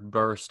weird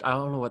burst? I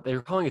don't know what they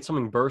were calling it.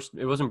 Something burst.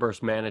 It wasn't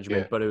burst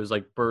management, but it was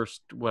like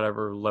burst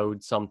whatever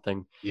load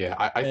something. Yeah,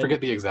 I forget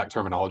the exact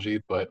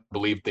terminology, but I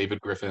believe David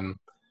Griffin,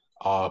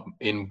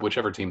 in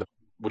whichever game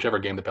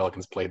the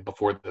Pelicans played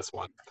before this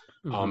one,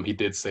 he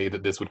did say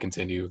that this would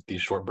continue.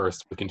 These short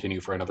bursts would continue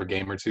for another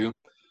game or two.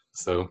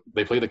 So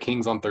they play the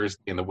Kings on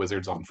Thursday and the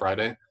Wizards on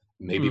Friday.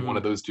 Maybe one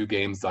of those 2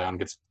 games, Zion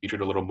gets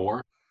featured a little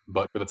more.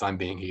 But for the time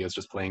being, he is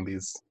just playing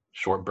these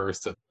short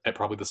bursts at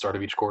probably the start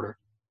of each quarter.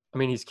 I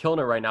mean, he's killing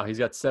it right now. He's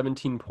got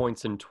 17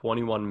 points in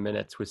 21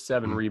 minutes with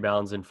 7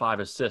 rebounds and 5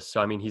 assists. So,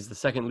 I mean, he's the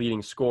second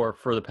leading scorer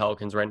for the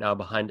Pelicans right now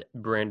behind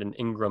Brandon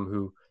Ingram,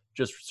 who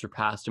just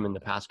surpassed him in the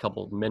past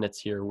couple of minutes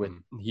here.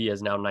 He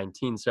has now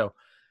 19. So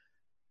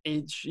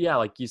yeah,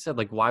 like you said,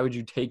 like why would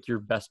you take your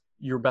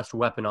best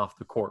weapon off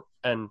the court?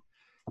 And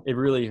it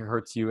really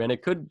hurts you. And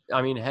it could,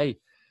 I mean, hey,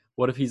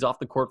 what if he's off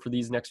the court for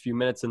these next few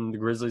minutes and the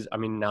Grizzlies, I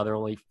mean, now they're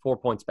only 4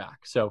 points back.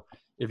 So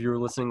if you're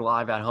listening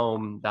live at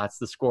home, that's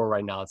the score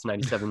right now. It's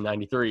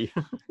 97-93.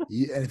 And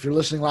if you're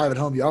listening live at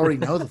home, you already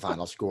know the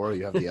final score.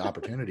 You have the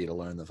opportunity to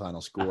learn the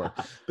final score.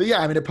 But yeah,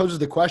 I mean, it poses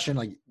the question,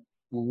 like,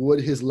 would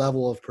his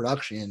level of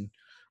production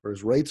or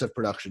his rates of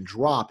production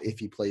drop if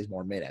he plays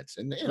more minutes?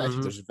 And I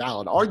think there's a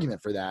valid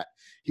argument for that.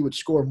 He would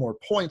score more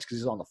points because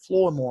he's on the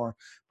floor more,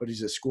 but he's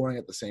just scoring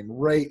at the same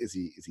rate. Is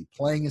he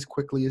playing as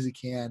quickly as he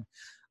can?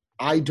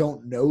 I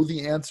don't know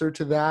the answer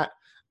to that.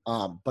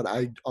 But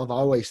I've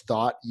always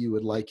thought you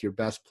would like your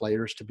best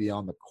players to be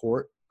on the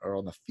court or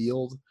on the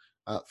field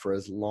for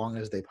as long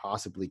as they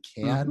possibly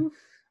can.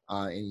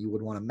 And you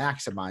would want to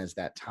maximize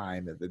that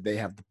time that they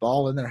have the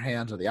ball in their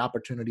hands or the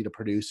opportunity to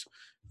produce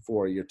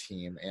for your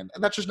team. And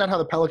that's just not how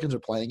the Pelicans are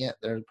playing it.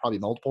 There's probably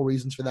multiple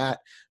reasons for that.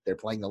 They're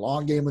playing the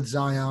long game with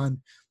Zion.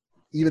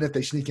 Even if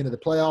they sneak into the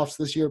playoffs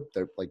this year,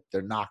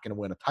 they're not going to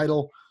win a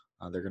title.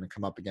 They're going to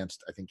come up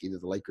against, I think, either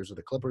the Lakers or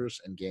the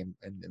Clippers in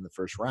the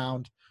first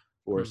round.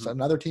 Or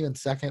another team in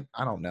second.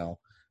 I don't know.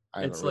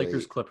 It's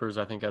Lakers Clippers,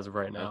 I think, as of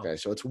right now. Okay,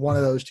 so it's one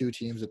of those two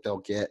teams that they'll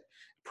get.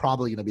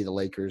 Probably going to be the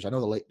Lakers. I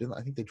know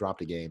I think they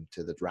dropped a game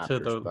to the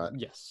Raptors. But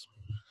yes.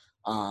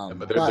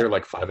 But they're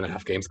like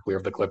 5.5 games clear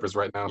of the Clippers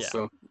right now. Yeah,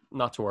 so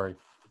not to worry.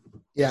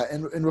 Yeah,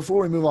 and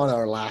before we move on to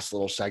our last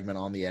little segment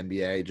on the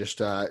NBA,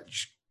 just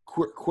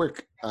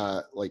quick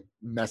like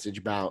message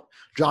about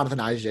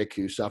Jonathan Isaac,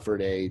 who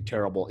suffered a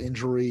terrible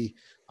injury.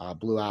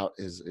 Blew out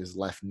his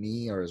left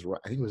knee, or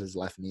I think it was his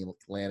left knee,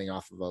 landing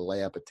off of a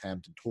layup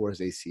attempt and tore his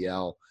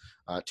ACL.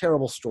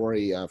 Terrible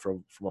story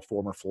from a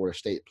former Florida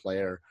State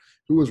player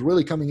who was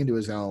really coming into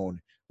his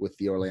own with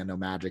the Orlando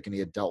Magic, and he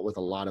had dealt with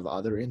a lot of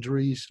other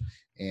injuries,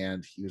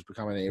 and he was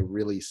becoming a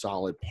really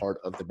solid part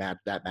of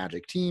that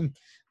Magic team.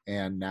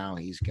 And now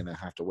he's going to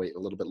have to wait a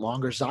little bit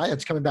longer.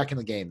 Zion's coming back in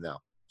the game, though.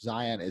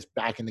 Zion is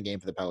back in the game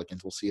for the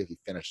Pelicans. We'll see if he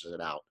finishes it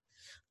out.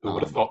 Who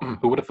would have thought?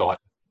 Who would have thought?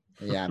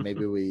 Yeah,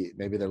 maybe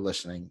they're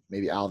listening.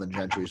 Maybe Alvin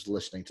Gentry's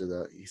listening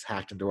he's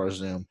hacked into our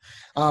Zoom.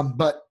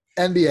 But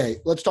NBA,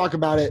 let's talk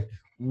about it.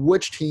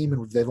 Which team,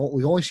 and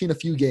we've only seen a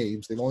few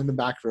games. They've only been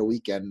back for a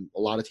weekend.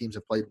 A lot of teams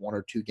have played 1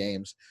 or 2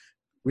 games,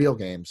 real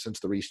games, since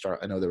the restart.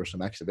 I know there were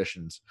some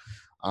exhibitions.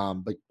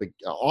 But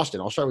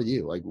Austin, I'll start with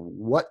you. Like,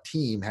 what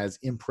team has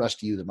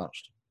impressed you the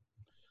most?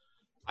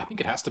 I think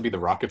it has to be the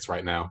Rockets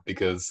right now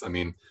because, I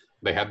mean,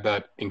 they had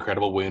that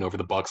incredible win over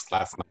the Bucks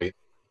last night.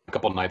 A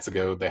couple of nights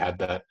ago, they had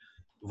that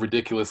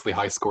ridiculously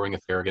high-scoring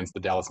affair against the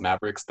Dallas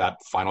Mavericks. That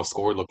final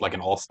score looked like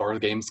an all-star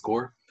game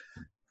score.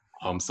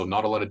 So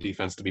not a lot of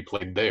defense to be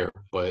played there,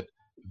 but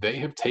they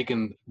have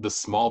taken the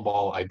small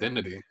ball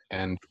identity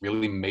and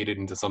really made it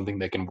into something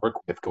they can work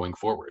with going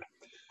forward.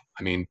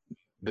 I mean,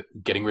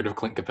 getting rid of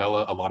Clint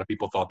Capella, a lot of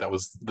people thought that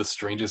was the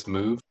strangest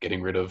move,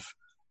 getting rid of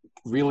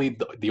really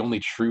the only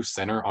true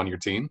center on your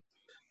team.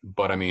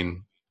 But, I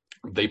mean,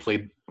 they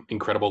played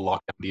incredible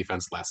lockdown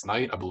defense last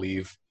night. I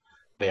believe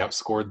they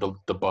outscored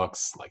the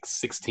Bucks like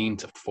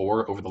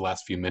 16-4 over the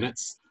last few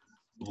minutes,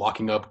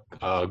 locking up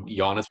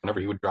Giannis whenever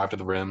he would drive to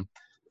the rim.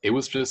 It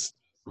was just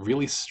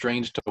really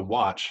strange to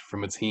watch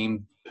from a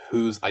team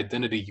whose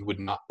identity you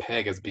would not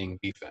peg as being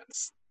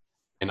defense.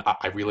 And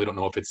I really don't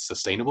know if it's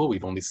sustainable.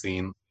 We've only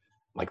seen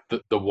like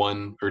the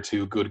 1 or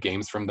 2 good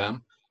games from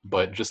them,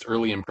 but just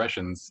early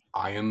impressions,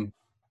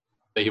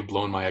 they have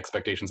blown my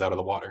expectations out of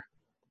the water.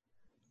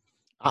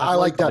 I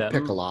like that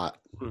pick a lot.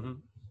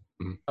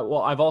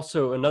 Well, I've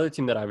also, another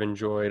team that I've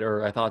enjoyed,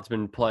 or I thought's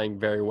been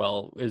playing very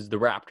well, is the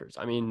Raptors.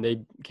 I mean,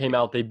 they came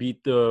out, they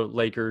beat the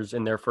Lakers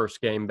in their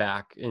first game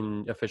back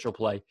in official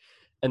play.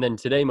 And then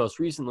today, most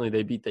recently,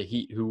 they beat the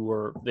Heat,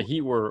 the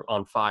Heat were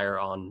on fire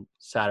on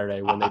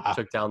Saturday when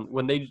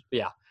they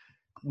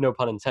no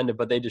pun intended,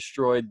 but they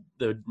destroyed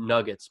the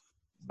Nuggets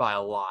by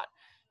a lot.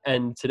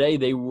 And today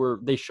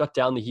they shut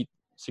down the Heat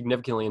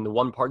significantly. And the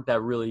one part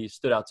that really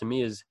stood out to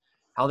me is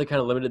how they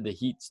kind of limited the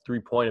Heat's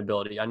three-point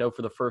ability. I know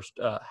for the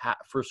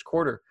first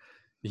quarter,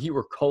 the Heat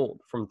were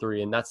cold from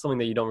 3, and that's something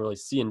that you don't really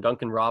see. And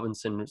Duncan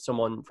Robinson,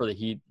 someone for the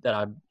Heat that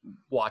I've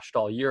watched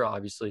all year,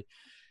 obviously,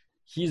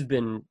 he's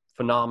been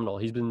phenomenal.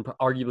 He's been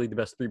arguably the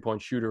best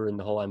three-point shooter in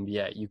the whole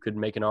NBA. You could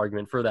make an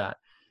argument for that.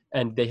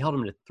 And they held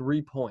him to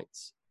 3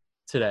 points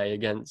today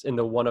in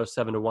the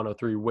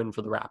 107-103 win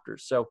for the Raptors.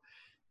 So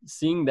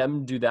seeing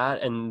them do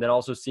that, and then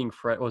also seeing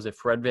Fred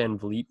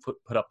VanVleet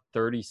put up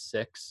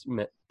 36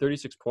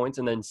 points,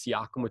 and then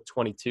Siakam with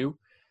 22.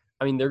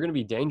 I mean, they're going to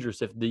be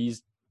dangerous if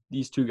these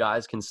 2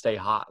 guys can stay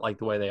hot like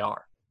the way they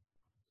are.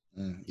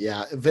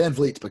 Yeah,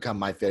 VanVleet's become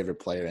my favorite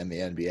player in the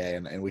NBA,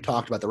 and we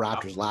talked about the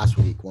Raptors last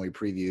week when we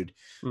previewed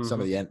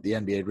some of the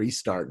NBA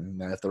restart,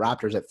 and if the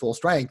Raptors at full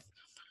strength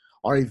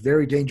are a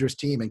very dangerous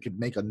team and could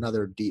make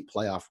another deep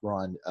playoff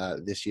run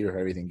this year if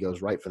everything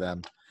goes right for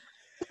them.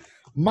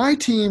 My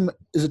team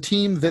is a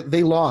team that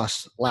they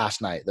lost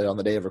last night on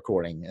the day of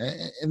recording,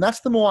 and that's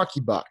the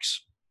Milwaukee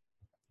Bucks.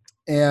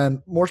 And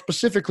more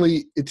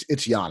specifically, it's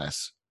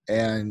Giannis.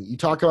 And you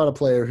talk about a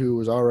player who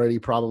was already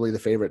probably the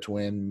favorite to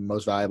win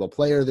Most Valuable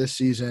Player this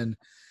season.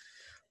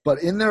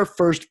 But in their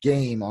first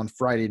game on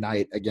Friday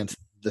night against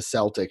the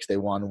Celtics, they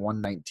won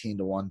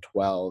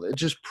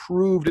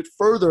 119-112. It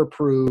further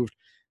proved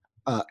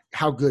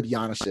how good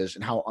Giannis is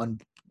and how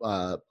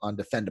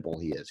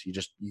undefendable he is.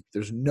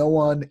 There's no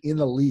one in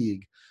the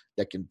league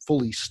that can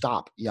fully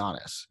stop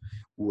Giannis.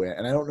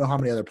 And I don't know how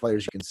many other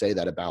players you can say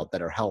that about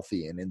that are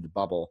healthy and in the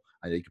bubble.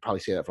 I know you could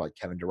probably say that for like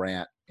Kevin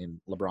Durant and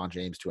LeBron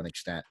James to an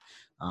extent.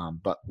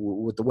 But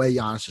with the way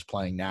Giannis is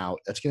playing now,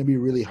 that's going to be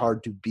really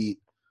hard to beat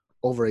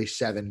over a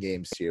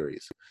 7-game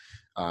series.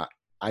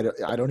 I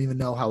don't even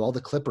know how all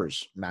the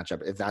Clippers match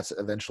up if that's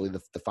eventually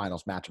the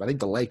finals matchup. I think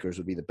the Lakers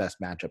would be the best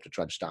matchup to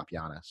try to stop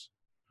Giannis.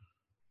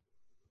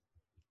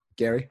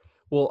 Gary?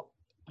 Well,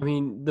 I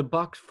mean, the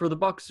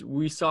Bucks,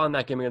 we saw in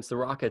that game against the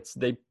Rockets,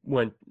 they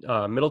went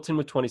Middleton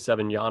with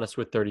 27, Giannis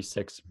with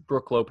 36,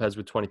 Brook Lopez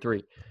with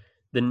 23.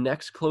 The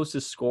next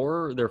closest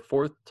scorer, their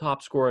fourth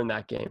top scorer in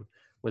that game,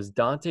 was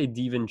Dante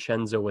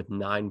DiVincenzo with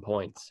 9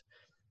 points.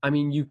 I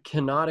mean, you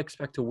cannot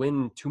expect to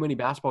win too many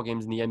basketball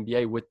games in the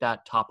NBA with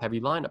that top-heavy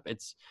lineup.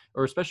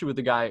 Or especially with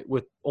the guy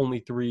with only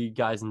 3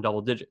 guys in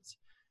double digits.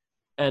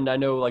 And I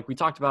know, like we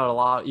talked about it a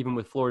lot, even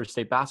with Florida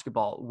State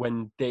basketball,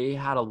 when they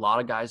had a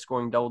lot of guys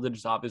scoring double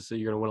digits, obviously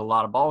you're going to win a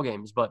lot of ball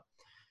games. But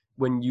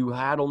when you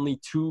had only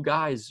 2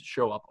 guys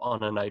show up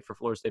on a night for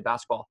Florida State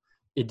basketball,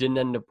 it didn't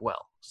end up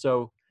well.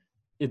 So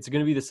it's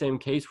going to be the same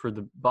case for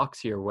the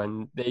Bucks here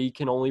when they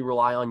can only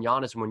rely on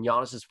Giannis. And when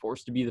Giannis is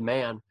forced to be the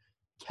man,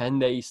 can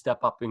they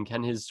step up and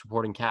can his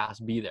supporting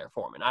cast be there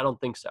for him? And I don't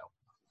think so.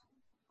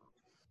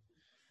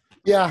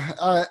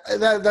 Yeah,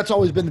 that's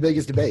always been the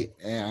biggest debate.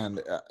 And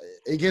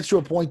it gets to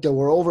a point, though,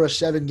 where over a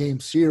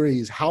 7-game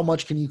series, how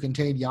much can you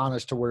contain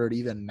Giannis to where it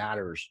even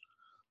matters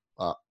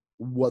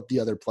what the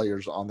other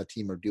players on the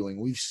team are doing?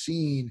 We've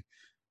seen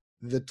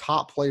the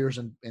top players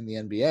in the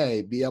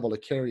NBA be able to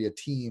carry a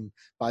team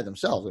by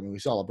themselves. I mean, we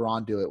saw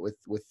LeBron do it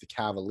with the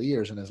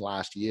Cavaliers in his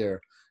last year.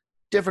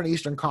 Different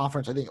Eastern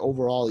Conference. I think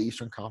overall the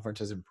Eastern Conference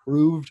has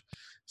improved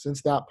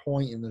since that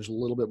point, and there's a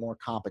little bit more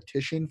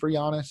competition for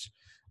Giannis.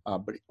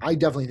 But I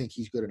definitely think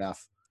he's good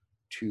enough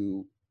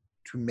to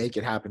make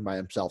it happen by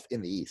himself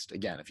in the East.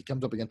 Again, if he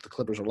comes up against the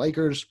Clippers or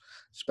Lakers,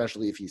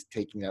 especially if he's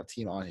taking that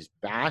team on his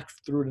back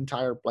through an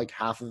entire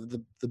half of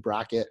the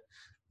bracket,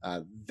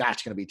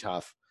 that's going to be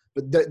tough.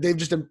 But they've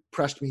just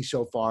impressed me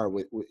so far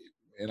with,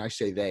 and I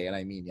say they, and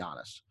I mean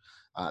Giannis.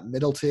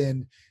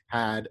 Middleton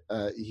had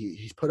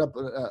he's put up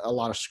a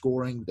lot of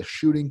scoring. The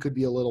shooting could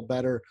be a little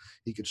better.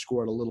 He could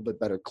score at a little bit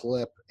better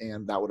clip,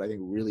 and that would, I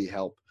think, really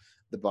help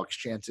the Bucks'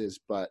 chances.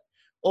 But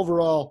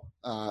overall,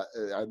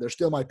 they're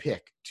still my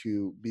pick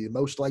to be the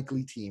most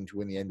likely team to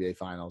win the NBA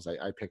Finals.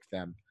 I picked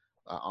them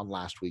on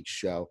last week's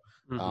show.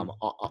 Mm-hmm.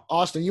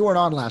 Austin, you weren't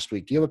on last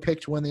week. Do you have a pick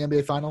to win the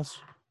NBA Finals?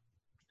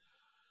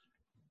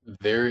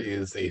 There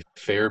is a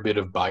fair bit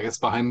of bias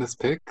behind this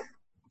pick,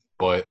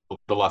 but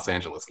the Los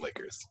Angeles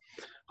Lakers.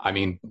 I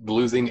mean,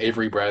 losing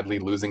Avery Bradley,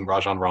 losing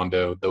Rajon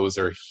Rondo, those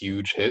are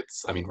huge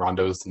hits. I mean,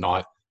 Rondo's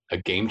not a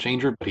game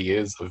changer, but he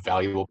is a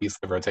valuable piece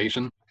of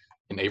rotation.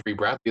 And Avery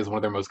Bradley is one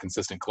of their most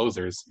consistent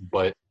closers.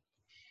 But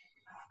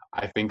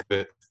I think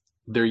that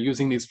they're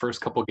using these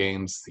first couple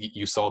games.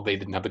 You saw they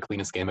didn't have the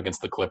cleanest game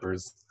against the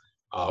Clippers.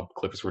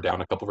 Clippers were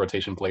down a couple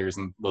rotation players,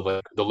 and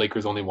the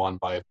Lakers only won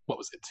by,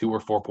 2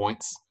 or 4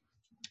 points.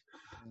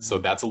 So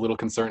that's a little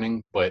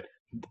concerning. But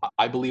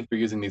I believe they're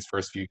using these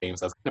first few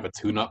games as kind of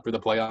a tune-up for the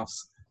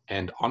playoffs.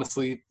 And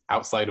honestly,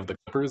 outside of the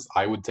Clippers,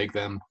 I would take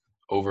them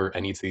over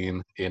any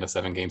team in a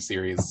 7-game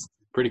series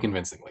pretty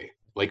convincingly.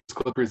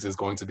 Lakers-Clippers is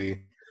going to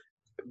be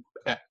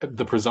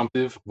the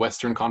presumptive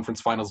Western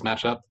Conference Finals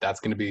matchup. That's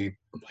going to be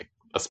like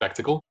a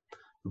spectacle.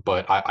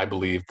 But I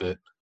believe that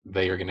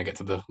they are going to get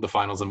to the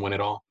finals and win it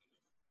all.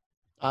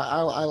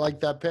 I like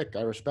that pick.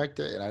 I respect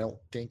it, and I don't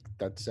think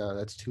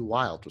that's too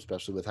wild,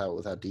 especially with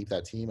how deep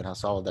that team and how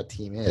solid that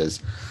team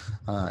is,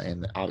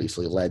 and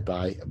obviously led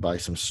by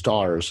some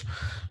stars.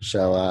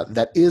 So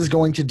that is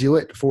going to do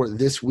it for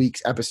this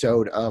week's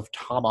episode of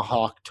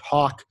Tomahawk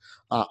Talk.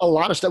 A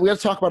lot of stuff. We got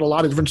to talk about a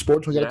lot of different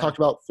sports. We got to talk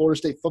about Florida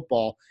State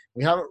football.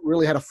 We haven't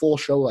really had a full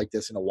show like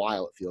this in a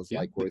while. It feels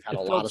like where we've had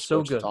a lot of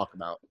sports to talk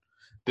about.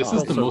 This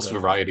is the most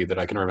variety that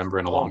I can remember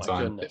in a long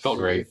time. Goodness. It felt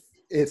great.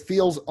 It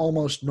feels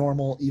almost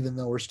normal, even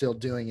though we're still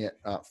doing it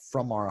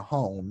from our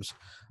homes.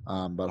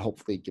 But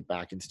hopefully get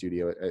back in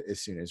studio as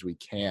soon as we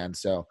can.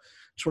 So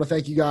just want to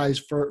thank you guys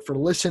for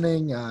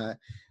listening.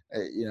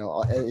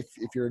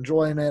 If you're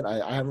enjoying it,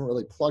 I haven't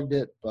really plugged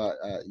it, but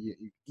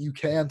you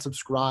can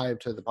subscribe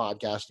to the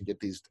podcast and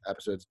get these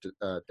episodes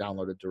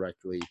downloaded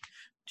directly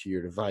to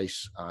your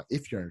device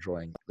if you're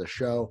enjoying the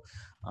show.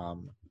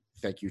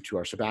 Thank you to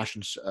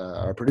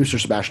our producer,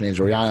 Sebastian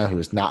Anzoriana, who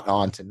is not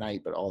on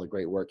tonight, but all the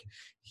great work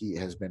he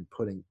has been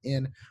putting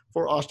in.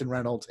 For Austin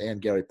Reynolds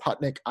and Gary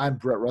Putnick, I'm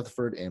Brett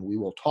Rutherford, and we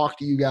will talk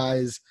to you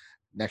guys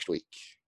next week.